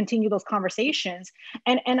of continue those conversations.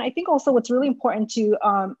 And I think also what's really important to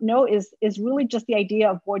know is really just the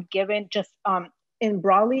idea of board given, just in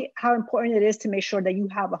broadly, how important it is to make sure that you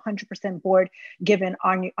have 100% board given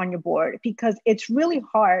on your board, because it's really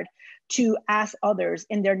hard to ask others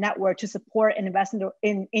in their network to support and invest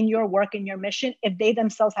in your work and your mission if they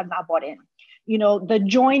themselves have not bought in. You know, the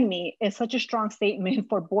join me is such a strong statement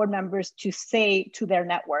for board members to say to their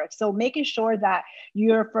network. So making sure that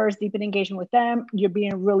you're first deep in engagement with them, you're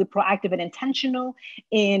being really proactive and intentional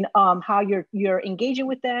in how you're engaging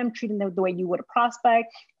with them, treating them the way you would a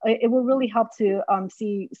prospect. It will really help to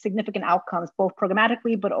see significant outcomes, both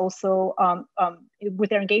programmatically, but also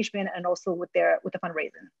with their engagement and also with the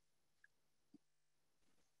fundraising.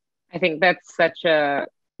 I think that's such a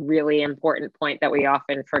really important point that we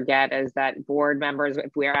often forget, is that board members,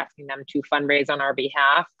 if we're asking them to fundraise on our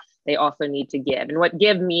behalf, they also need to give. And what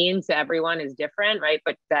give means to everyone is different, right?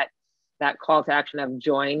 But that call to action of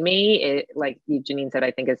join me, like Janine said, I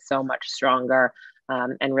think is so much stronger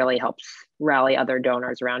and really helps rally other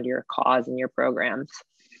donors around your cause and your programs.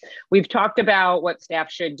 We've talked about what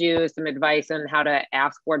staff should do, some advice on how to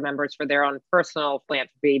ask board members for their own personal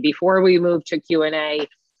philanthropy. Before we move to Q&A,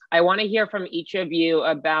 I want to hear from each of you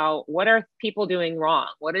about what are people doing wrong?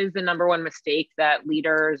 What is the number one mistake that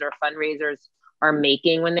leaders or fundraisers are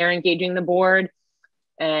making when they're engaging the board?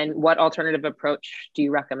 And what alternative approach do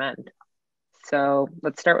you recommend? So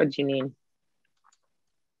let's start with Janine.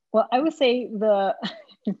 Well, I would say the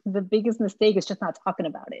biggest mistake is just not talking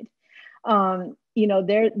about it. You know,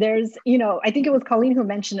 there's, you know, I think it was Colleen who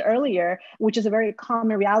mentioned earlier, which is a very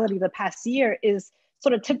common reality the past year, is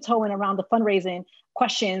sort of tiptoeing around the fundraising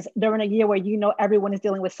questions during a year where, you know, everyone is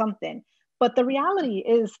dealing with something. But the reality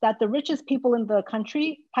is that the richest people in the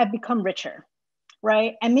country have become richer,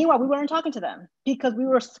 right? And meanwhile, we weren't talking to them because we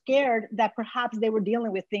were scared that perhaps they were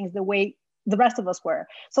dealing with things the way the rest of us were.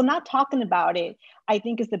 So not talking about it, I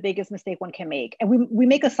think, is the biggest mistake one can make. And we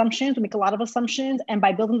make assumptions, we make a lot of assumptions. And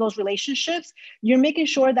by building those relationships, you're making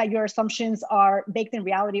sure that your assumptions are baked in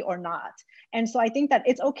reality or not. And so I think that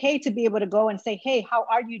it's okay to be able to go and say, hey, how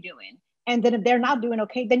are you doing? And then if they're not doing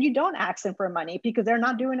okay, then you don't ask them for money because they're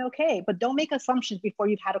not doing okay. But don't make assumptions before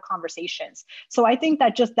you've had a conversations. So I think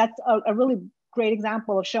that that's a really great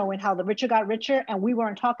example of showing how the richer got richer and we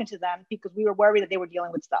weren't talking to them because we were worried that they were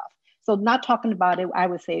dealing with stuff. So not talking about it, I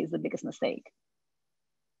would say, is the biggest mistake.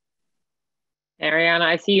 Ariana,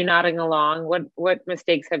 I see you nodding along. What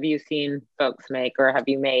mistakes have you seen folks make, or have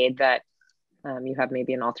you made that you have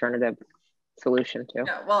maybe an alternative solution to?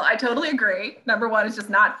 Yeah, well, I totally agree. Number one is just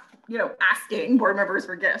not, you know, asking board members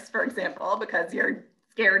for gifts, for example, because you're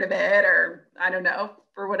scared of it, or I don't know,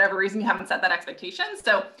 for whatever reason, you haven't set that expectation.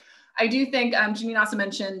 So I do think Janine also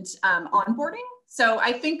mentioned onboarding. So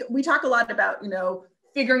I think we talk a lot about, you know,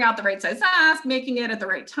 figuring out the right size ask, making it at the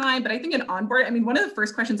right time. But I think in onboard, I mean, one of the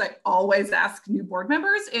first questions I always ask new board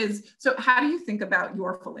members is, so how do you think about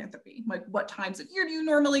your philanthropy? Like, what times of year do you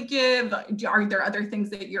normally give? Are there other things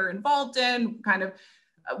that you're involved in? Kind of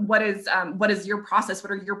what is your process?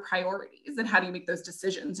 What are your priorities? And how do you make those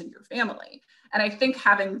decisions in your family? And I think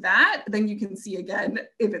having that, then you can see again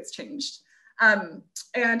if it's changed.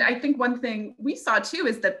 And I think one thing we saw too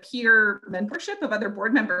is the peer mentorship of other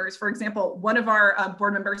board members. For example, one of our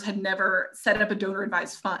board members had never set up a donor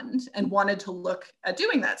advised fund and wanted to look at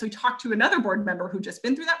doing that. So we talked to another board member who'd just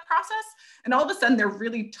been through that process. And all of a sudden they're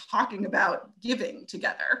really talking about giving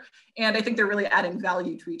together. And I think they're really adding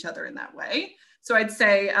value to each other in that way. So I'd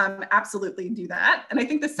say absolutely do that. And I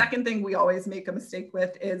think the second thing we always make a mistake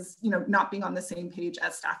with is, you know, not being on the same page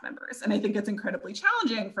as staff members. And I think it's incredibly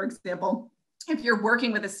challenging. For example, if you're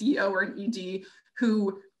working with a CEO or an ED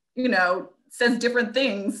who, you know, says different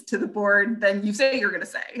things to the board than you say you're going to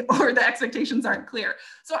say, or the expectations aren't clear.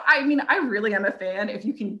 So, I mean, I really am a fan if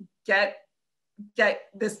you can get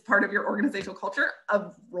this part of your organizational culture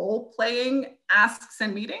of role playing asks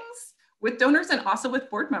and meetings with donors and also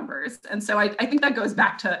with board members. And so I think that goes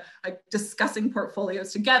back to like discussing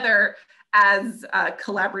portfolios together as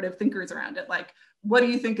collaborative thinkers around it. Like, what do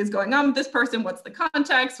you think is going on with this person? What's the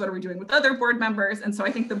context? What are we doing with other board members? And so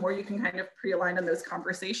I think the more you can kind of pre-align on those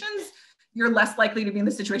conversations, you're less likely to be in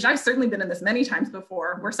this situation. I've certainly been in this many times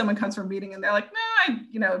before where someone comes from a meeting and they're like, no, I,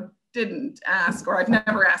 you know, didn't ask, or I've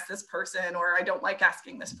never asked this person, or I don't like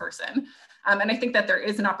asking this person. And I think that there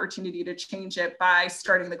is an opportunity to change it by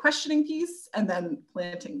starting the questioning piece and then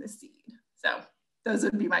planting the seed. So those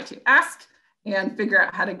would be my two: ask and figure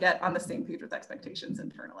out how to get on the same page with expectations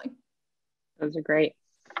internally. Those are great.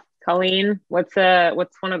 Colleen, what's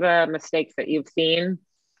one of the mistakes that you've seen?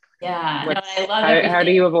 Yeah, no, I love everything. How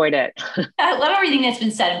do you avoid it? I love everything that's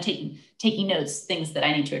been said. I'm taking notes, things that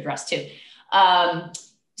I need to address too.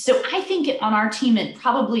 So I think on our team, it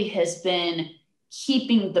probably has been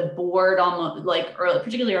keeping the board almost like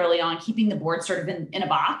particularly early on, keeping the board sort of in a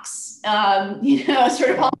box, you know,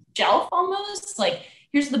 sort of on the shelf almost, like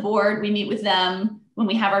here's the board. We meet with them when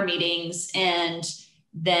we have our meetings, and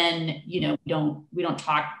then, you know, we don't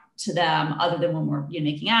talk to them other than when we're, you know,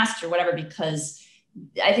 making asks or whatever, because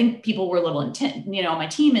I think people were a little my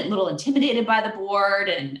team, a little intimidated by the board,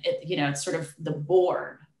 and you know, it's sort of the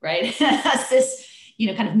board, right? Has this, you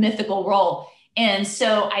know, kind of mythical role. And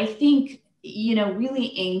so I think, you know,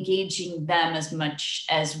 really engaging them as much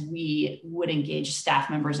as we would engage staff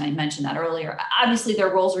members. And I mentioned that earlier. Obviously their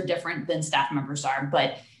roles are different than staff members are,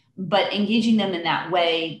 but engaging them in that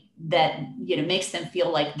way that, you know, makes them feel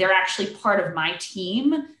like they're actually part of my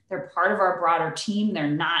team. They're part of our broader team. They're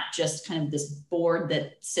not just kind of this board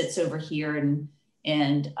that sits over here and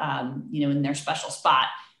you know, in their special spot.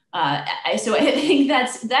 So I think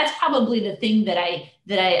that's probably the thing that I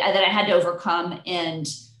had to overcome. And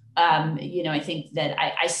you know, I think that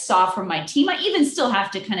I saw from my team. I even still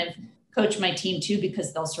have to kind of coach my team too,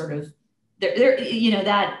 because they'll sort of they're you know,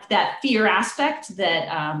 that fear aspect that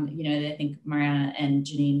you know, I think Mariana and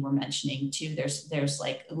Janine were mentioning too. There's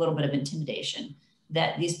like a little bit of intimidation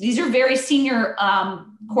that these are very senior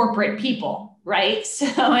corporate people, right?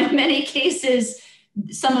 So in many cases,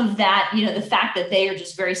 some of that, you know, the fact that they are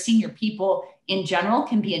just very senior people in general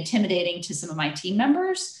can be intimidating to some of my team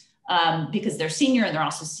members because they're senior and they're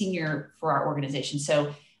also senior for our organization.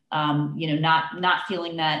 So, you know, not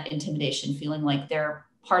feeling that intimidation, feeling like they're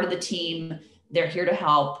part of the team, they're here to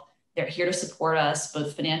help, they're here to support us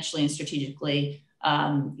both financially and strategically.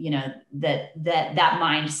 You know, that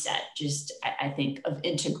mindset, just I think of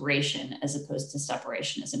integration as opposed to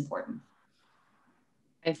separation is important.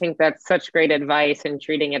 I think that's such great advice, and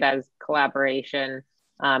treating it as collaboration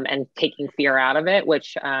and taking fear out of it,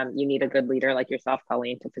 which you need a good leader like yourself,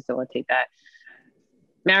 Colleen, to facilitate that.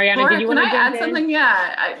 Mariana, Laura, did you want to add something?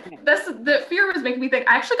 Yeah, the fear was making me think.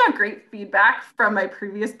 I actually got great feedback from my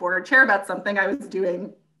previous board chair about something I was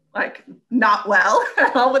doing like not well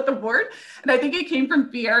at all with the board. And I think it came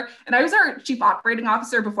from fear. And I was our chief operating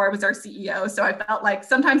officer before I was our CEO. So I felt like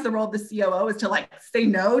sometimes the role of the COO is to like say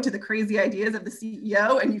no to the crazy ideas of the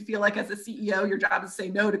CEO. And you feel like as a CEO, your job is to say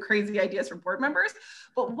no to crazy ideas from board members.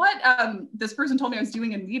 But what this person told me I was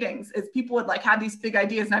doing in meetings is people would like have these big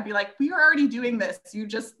ideas and I'd be like, we are already doing this. You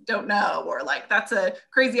just don't know. Or like, that's a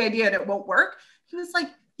crazy idea and it won't work. He was like,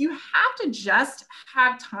 you have to just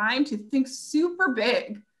have time to think super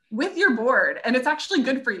big with your board. And it's actually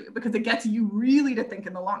good for you because it gets you really to think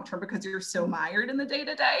in the long term because you're so mired in the day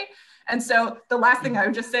to day. And so the last thing I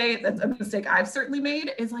would just say, that's a mistake I've certainly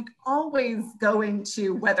made, is like always going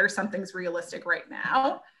to whether something's realistic right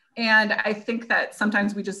now. And I think that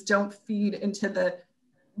sometimes we just don't feed into the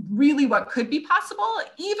really what could be possible,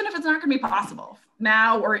 even if it's not going to be possible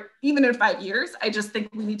now or even in 5 years. I just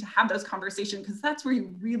think we need to have those conversations because that's where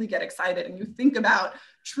you really get excited and you think about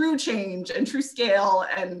true change and true scale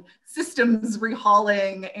and systems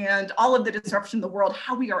rehauling and all of the disruption in the world,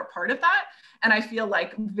 how we are a part of that. And I feel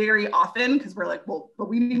like very often, because we're like, well, but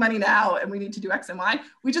we need money now and we need to do X and Y,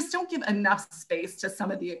 we just don't give enough space to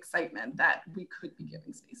some of the excitement that we could be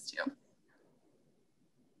giving space to.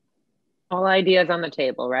 All ideas on the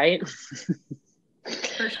table, right?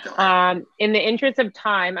 For sure. In the interest of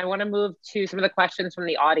time, I want to move to some of the questions from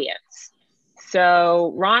the audience.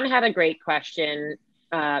 So Ron had a great question,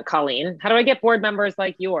 Colleen. How do I get board members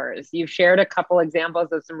like yours? You've shared a couple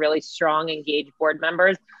examples of some really strong, engaged board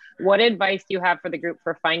members. What advice do you have for the group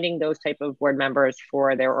for finding those type of board members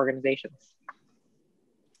for their organizations?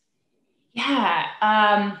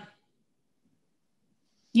 Yeah.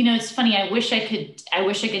 You know, it's funny. I wish I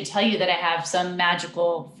could tell you that I have some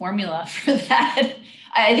magical formula for that.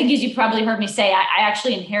 I think, as you probably heard me say, I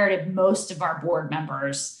actually inherited most of our board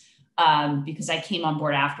members because I came on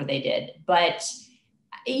board after they did. But,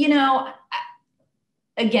 you know,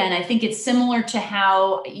 again, I think it's similar to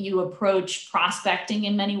how you approach prospecting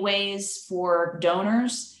in many ways for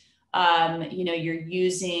donors. You know, you're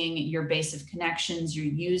using your base of connections, you're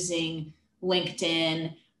using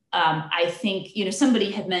LinkedIn. I think, you know,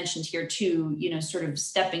 somebody had mentioned here too, you know, sort of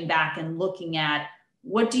stepping back and looking at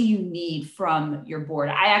what do you need from your board?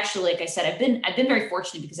 I actually, like I said, I've been very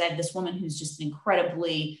fortunate because I have this woman who's just an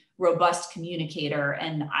incredibly robust communicator,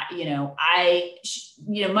 and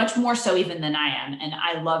much more so even than I am. And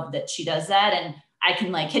I love that she does that, and I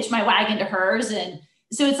can like hitch my wagon to hers. And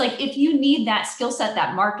so it's like, if you need that skill set,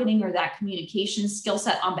 that marketing or that communication skill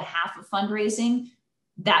set on behalf of fundraising,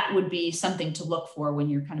 that would be something to look for when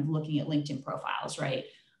you're kind of looking at LinkedIn profiles, right?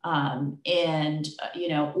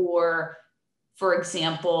 Or for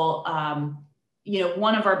example,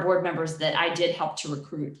 one of our board members that I did help to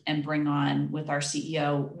recruit and bring on with our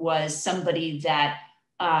CEO was somebody that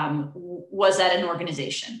was at an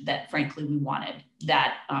organization that frankly we wanted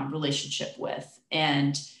that relationship with.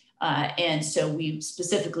 And so we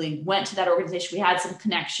specifically went to that organization. We had some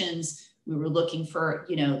connections. We were looking for,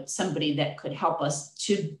 somebody that could help us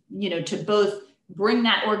to, to both bring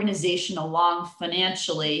that organization along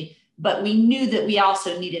financially, but we knew that we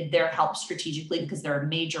also needed their help strategically because they're a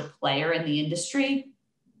major player in the industry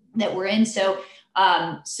that we're in. So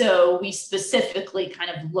we specifically kind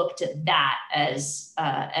of looked at that as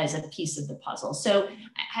a piece of the puzzle. So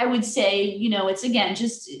I would say, it's again,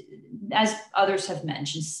 just as others have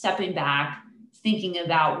mentioned, stepping back, thinking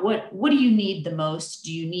about what do you need the most?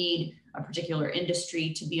 Do you need a particular industry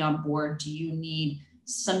to be on board? Do you need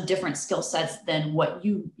some different skill sets than what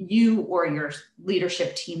you or your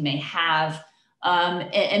leadership team may have?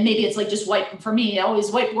 And maybe it's like just for me,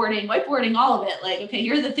 always whiteboarding all of it. Like, okay,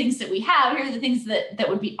 here are the things that we have. Here are the things that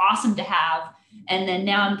would be awesome to have. And then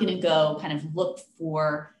now I'm going to go kind of look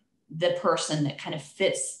for the person that kind of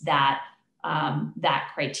fits that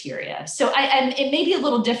criteria. So it may be a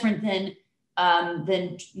little different than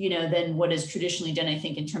what is traditionally done, I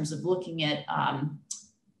think, in terms of looking at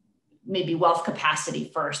maybe wealth capacity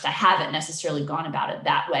first. I haven't necessarily gone about it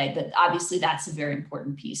that way, but obviously that's a very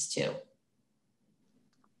important piece too.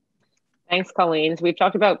 Thanks, Colleen. So we've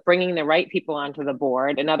talked about bringing the right people onto the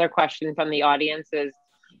board. Another question from the audience is,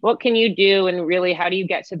 what can you do, and really how do you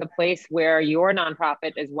get to the place where your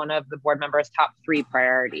nonprofit is one of the board members' top 3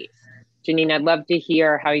 priorities? Janine, I'd love to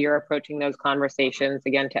hear how you're approaching those conversations,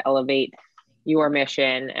 again, to elevate your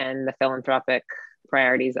mission and the philanthropic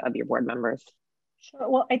priorities of your board members. Sure.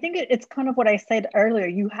 Well, I think it's kind of what I said earlier.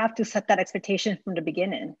 You have to set that expectation from the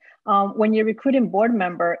beginning. When you're recruiting board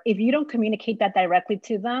member, if you don't communicate that directly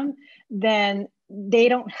to them, then they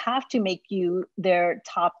don't have to make you their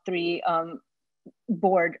top 3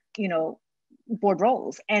 board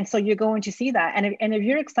roles. And so you're going to see that. And if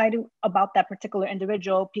you're excited about that particular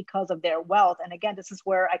individual because of their wealth, and again, this is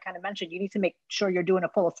where I kind of mentioned, you need to make sure you're doing a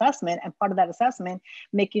full assessment, and part of that assessment,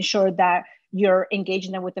 making sure that you're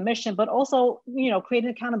engaging them with the mission, but also, creating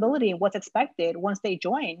accountability and what's expected once they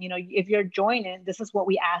join. If you're joining, this is what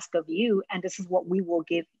we ask of you, and this is what we will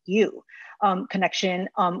give you, connection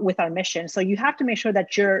with our mission. So you have to make sure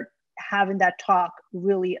that you're having that talk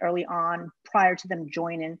really early on prior to them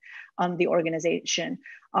joining the organization.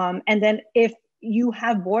 And then if you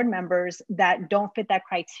have board members that don't fit that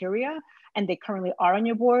criteria and they currently are on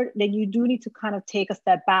your board, then you do need to kind of take a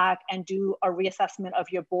step back and do a reassessment of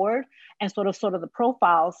your board and sort of the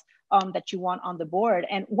profiles that you want on the board.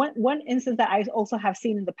 And one instance that I also have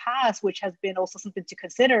seen in the past, which has been also something to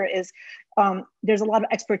consider, is there's a lot of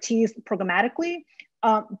expertise programmatically,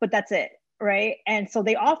 but that's it. Right. And so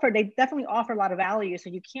they definitely offer a lot of value. So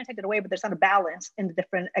you can't take it away, but there's not a balance in the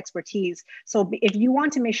different expertise. So if you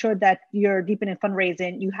want to make sure that you're deepening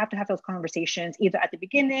fundraising, you have to have those conversations either at the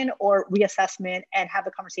beginning or reassessment, and have the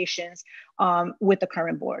conversations with the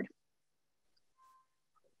current board.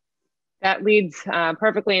 That leads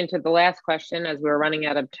perfectly into the last question, as we're running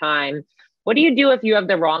out of time. What do you do if you have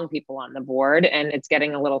the wrong people on the board and it's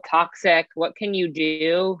getting a little toxic? What can you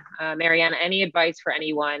do? Marianne, any advice for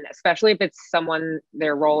anyone, especially if it's someone,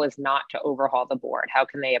 their role is not to overhaul the board? How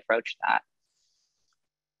can they approach that?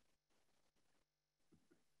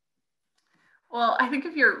 Well, I think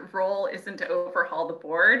if your role isn't to overhaul the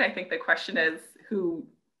board, I think the question is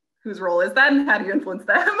whose role is that and how do you influence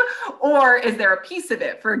them? Or is there a piece of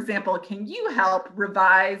it? For example, can you help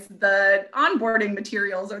revise the onboarding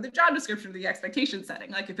materials or the job description or the expectation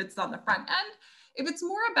setting? Like if it's on the front end. If it's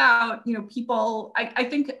more about, people, I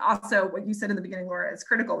think also what you said in the beginning, Laura, is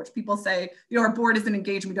critical, which people say, our board isn't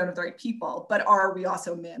engaged, we don't have the right people, but are we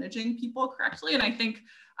also managing people correctly? And I think,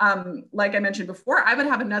 like I mentioned before, I would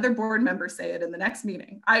have another board member say it in the next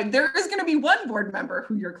meeting. There is going to be one board member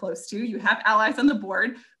who you're close to, you have allies on the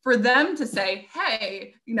board, for them to say,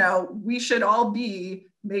 hey, we should all be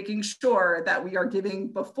making sure that we are giving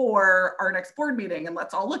before our next board meeting, and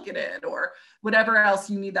let's all look at it, or whatever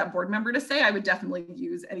else you need that board member to say. I would definitely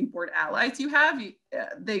use any board allies you have.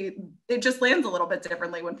 It just lands a little bit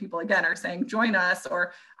differently when people, again, are saying, join us,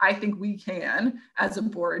 or I think we can, as a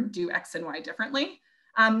board, do X and Y differently.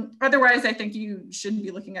 Otherwise, I think you should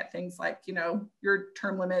be looking at things like, your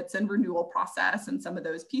term limits and renewal process and some of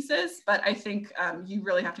those pieces. But I think you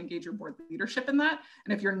really have to engage your board leadership in that.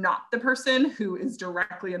 And if you're not the person who is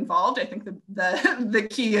directly involved, I think the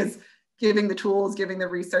key is giving the tools, giving the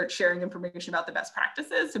research, sharing information about the best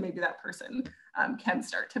practices. So maybe that person can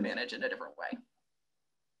start to manage in a different way.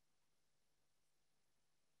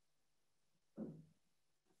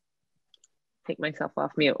 take myself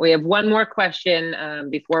off mute. We have one more question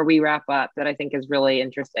before we wrap up that I think is really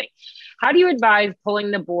interesting. How do you advise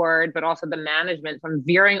pulling the board, but also the management, from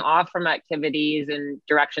veering off from activities and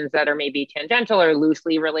directions that are maybe tangential or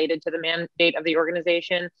loosely related to the mandate of the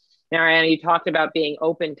organization? Mariana, you talked about being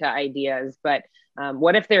open to ideas, but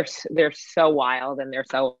what if they're so wild and they're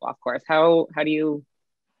so off course? How do you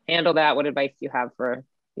handle that? What advice do you have for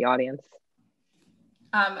the audience?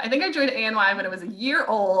 I think I joined ANY when it was a year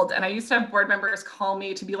old, and I used to have board members call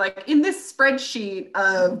me to be like, in this spreadsheet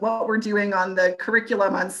of what we're doing on the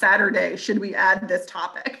curriculum on Saturday, should we add this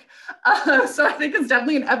topic? So I think it's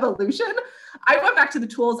definitely an evolution. I went back to the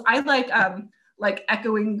tools. I like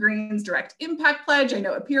Echoing Green's direct impact pledge. I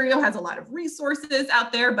know Apereo has a lot of resources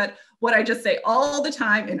out there, but what I just say all the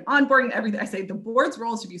time in onboarding and everything, I say the board's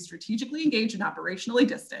role is to be strategically engaged and operationally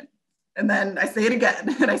distant. And then I say it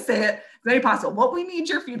again, and I say it very possible. What we need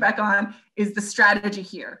your feedback on is the strategy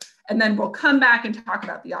here. And then we'll come back and talk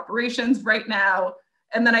about the operations right now.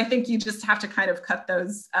 And then I think you just have to kind of cut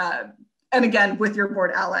those, and again, with your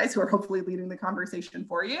board allies who are hopefully leading the conversation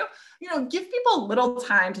for you, give people a little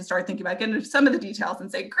time to start thinking about getting into some of the details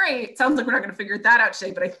and say, great, sounds like we're not going to figure that out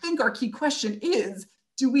today. But I think our key question is,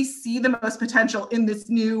 do we see the most potential in this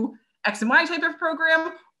new X and Y type of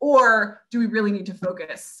program? Or do we really need to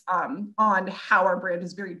focus on how our brand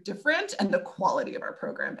is very different and the quality of our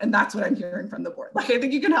program? And that's what I'm hearing from the board. Like, I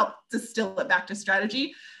think you can help distill it back to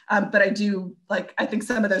strategy. But I think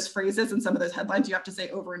some of those phrases and some of those headlines you have to say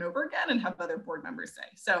over and over again and have other board members say.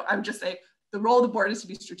 So I would just say the role of the board is to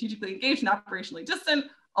be strategically engaged and operationally distant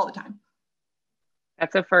all the time.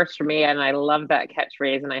 That's a first for me. And I love that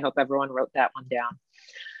catchphrase. And I hope everyone wrote that one down.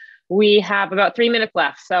 We have about 3 minutes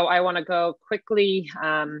left, so I want to go quickly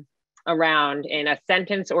around in a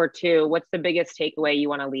sentence or two. What's the biggest takeaway you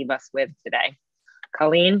want to leave us with today?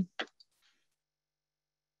 Colleen?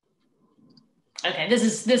 Okay, this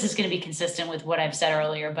is going to be consistent with what I've said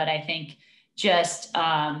earlier, but I think just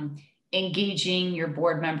engaging your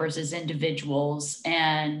board members as individuals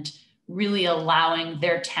and really allowing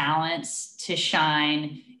their talents to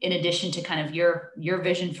shine, in addition to kind of your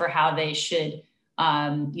vision for how they should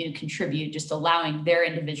contribute, just allowing their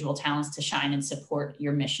individual talents to shine and support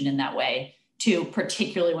your mission in that way too,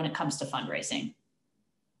 particularly when it comes to fundraising.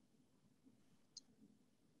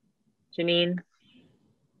 Janine?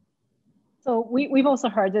 So we've also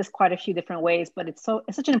heard this quite a few different ways, but it's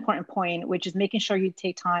such an important point, which is making sure you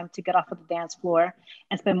take time to get off of the dance floor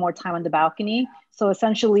and spend more time on the balcony. So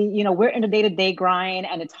essentially, we're in the day-to-day grind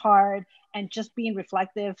and it's hard, and just being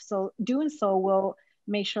reflective. So doing so will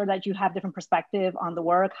make sure that you have different perspective on the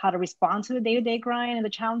work, how to respond to the day-to-day grind and the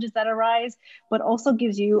challenges that arise, but also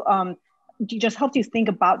gives you, just helps you think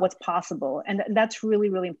about what's possible. And that's really,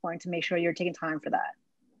 really important to make sure you're taking time for that.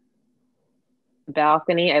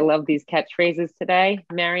 Balcony, I love these catchphrases today.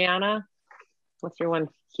 Mariana, what's your one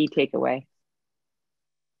key takeaway?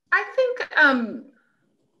 I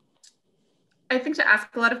think to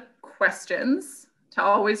ask a lot of questions, to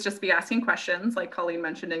always just be asking questions, like Colleen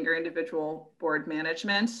mentioned in your individual board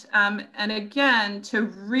management. And again, to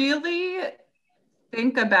really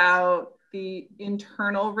think about the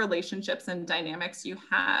internal relationships and dynamics you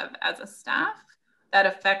have as a staff that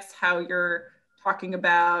affects how you're talking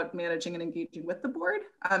about managing and engaging with the board.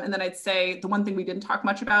 And then I'd say the one thing we didn't talk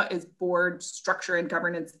much about is board structure and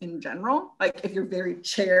governance in general. Like if you're very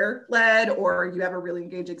chair-led, or you have a really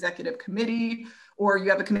engaged executive committee, or you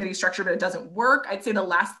have a committee structure but it doesn't work, I'd say the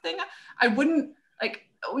last thing,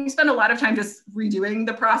 we spend a lot of time just redoing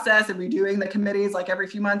the process and redoing the committees like every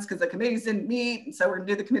few months because the committees didn't meet, and so we're gonna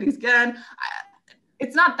do the committees again.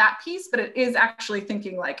 It's not that piece, but it is actually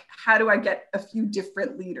thinking like, how do I get a few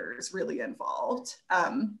different leaders really involved?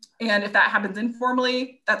 And if that happens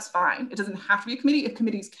informally, that's fine. It doesn't have to be a committee. If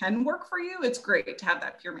committees can work for you, it's great to have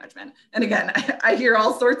that peer management. And again, I hear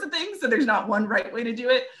all sorts of things, so there's not one right way to do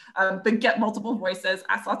it, but get multiple voices,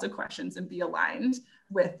 ask lots of questions, and be aligned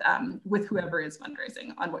with whoever is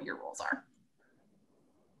fundraising on what your roles are.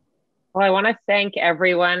 Well, I want to thank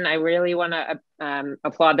everyone. I really want to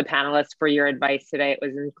applaud the panelists for your advice today. It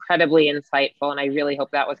was incredibly insightful, and I really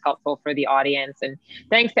hope that was helpful for the audience. And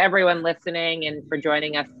thanks to everyone listening and for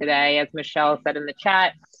joining us today. As Michelle said in the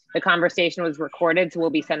chat, the conversation was recorded, so we'll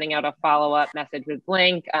be sending out a follow-up message with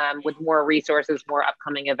link with more resources, more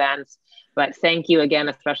upcoming events. But thank you again,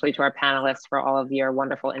 especially to our panelists, for all of your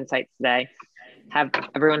wonderful insights today.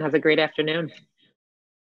 Everyone has a great afternoon.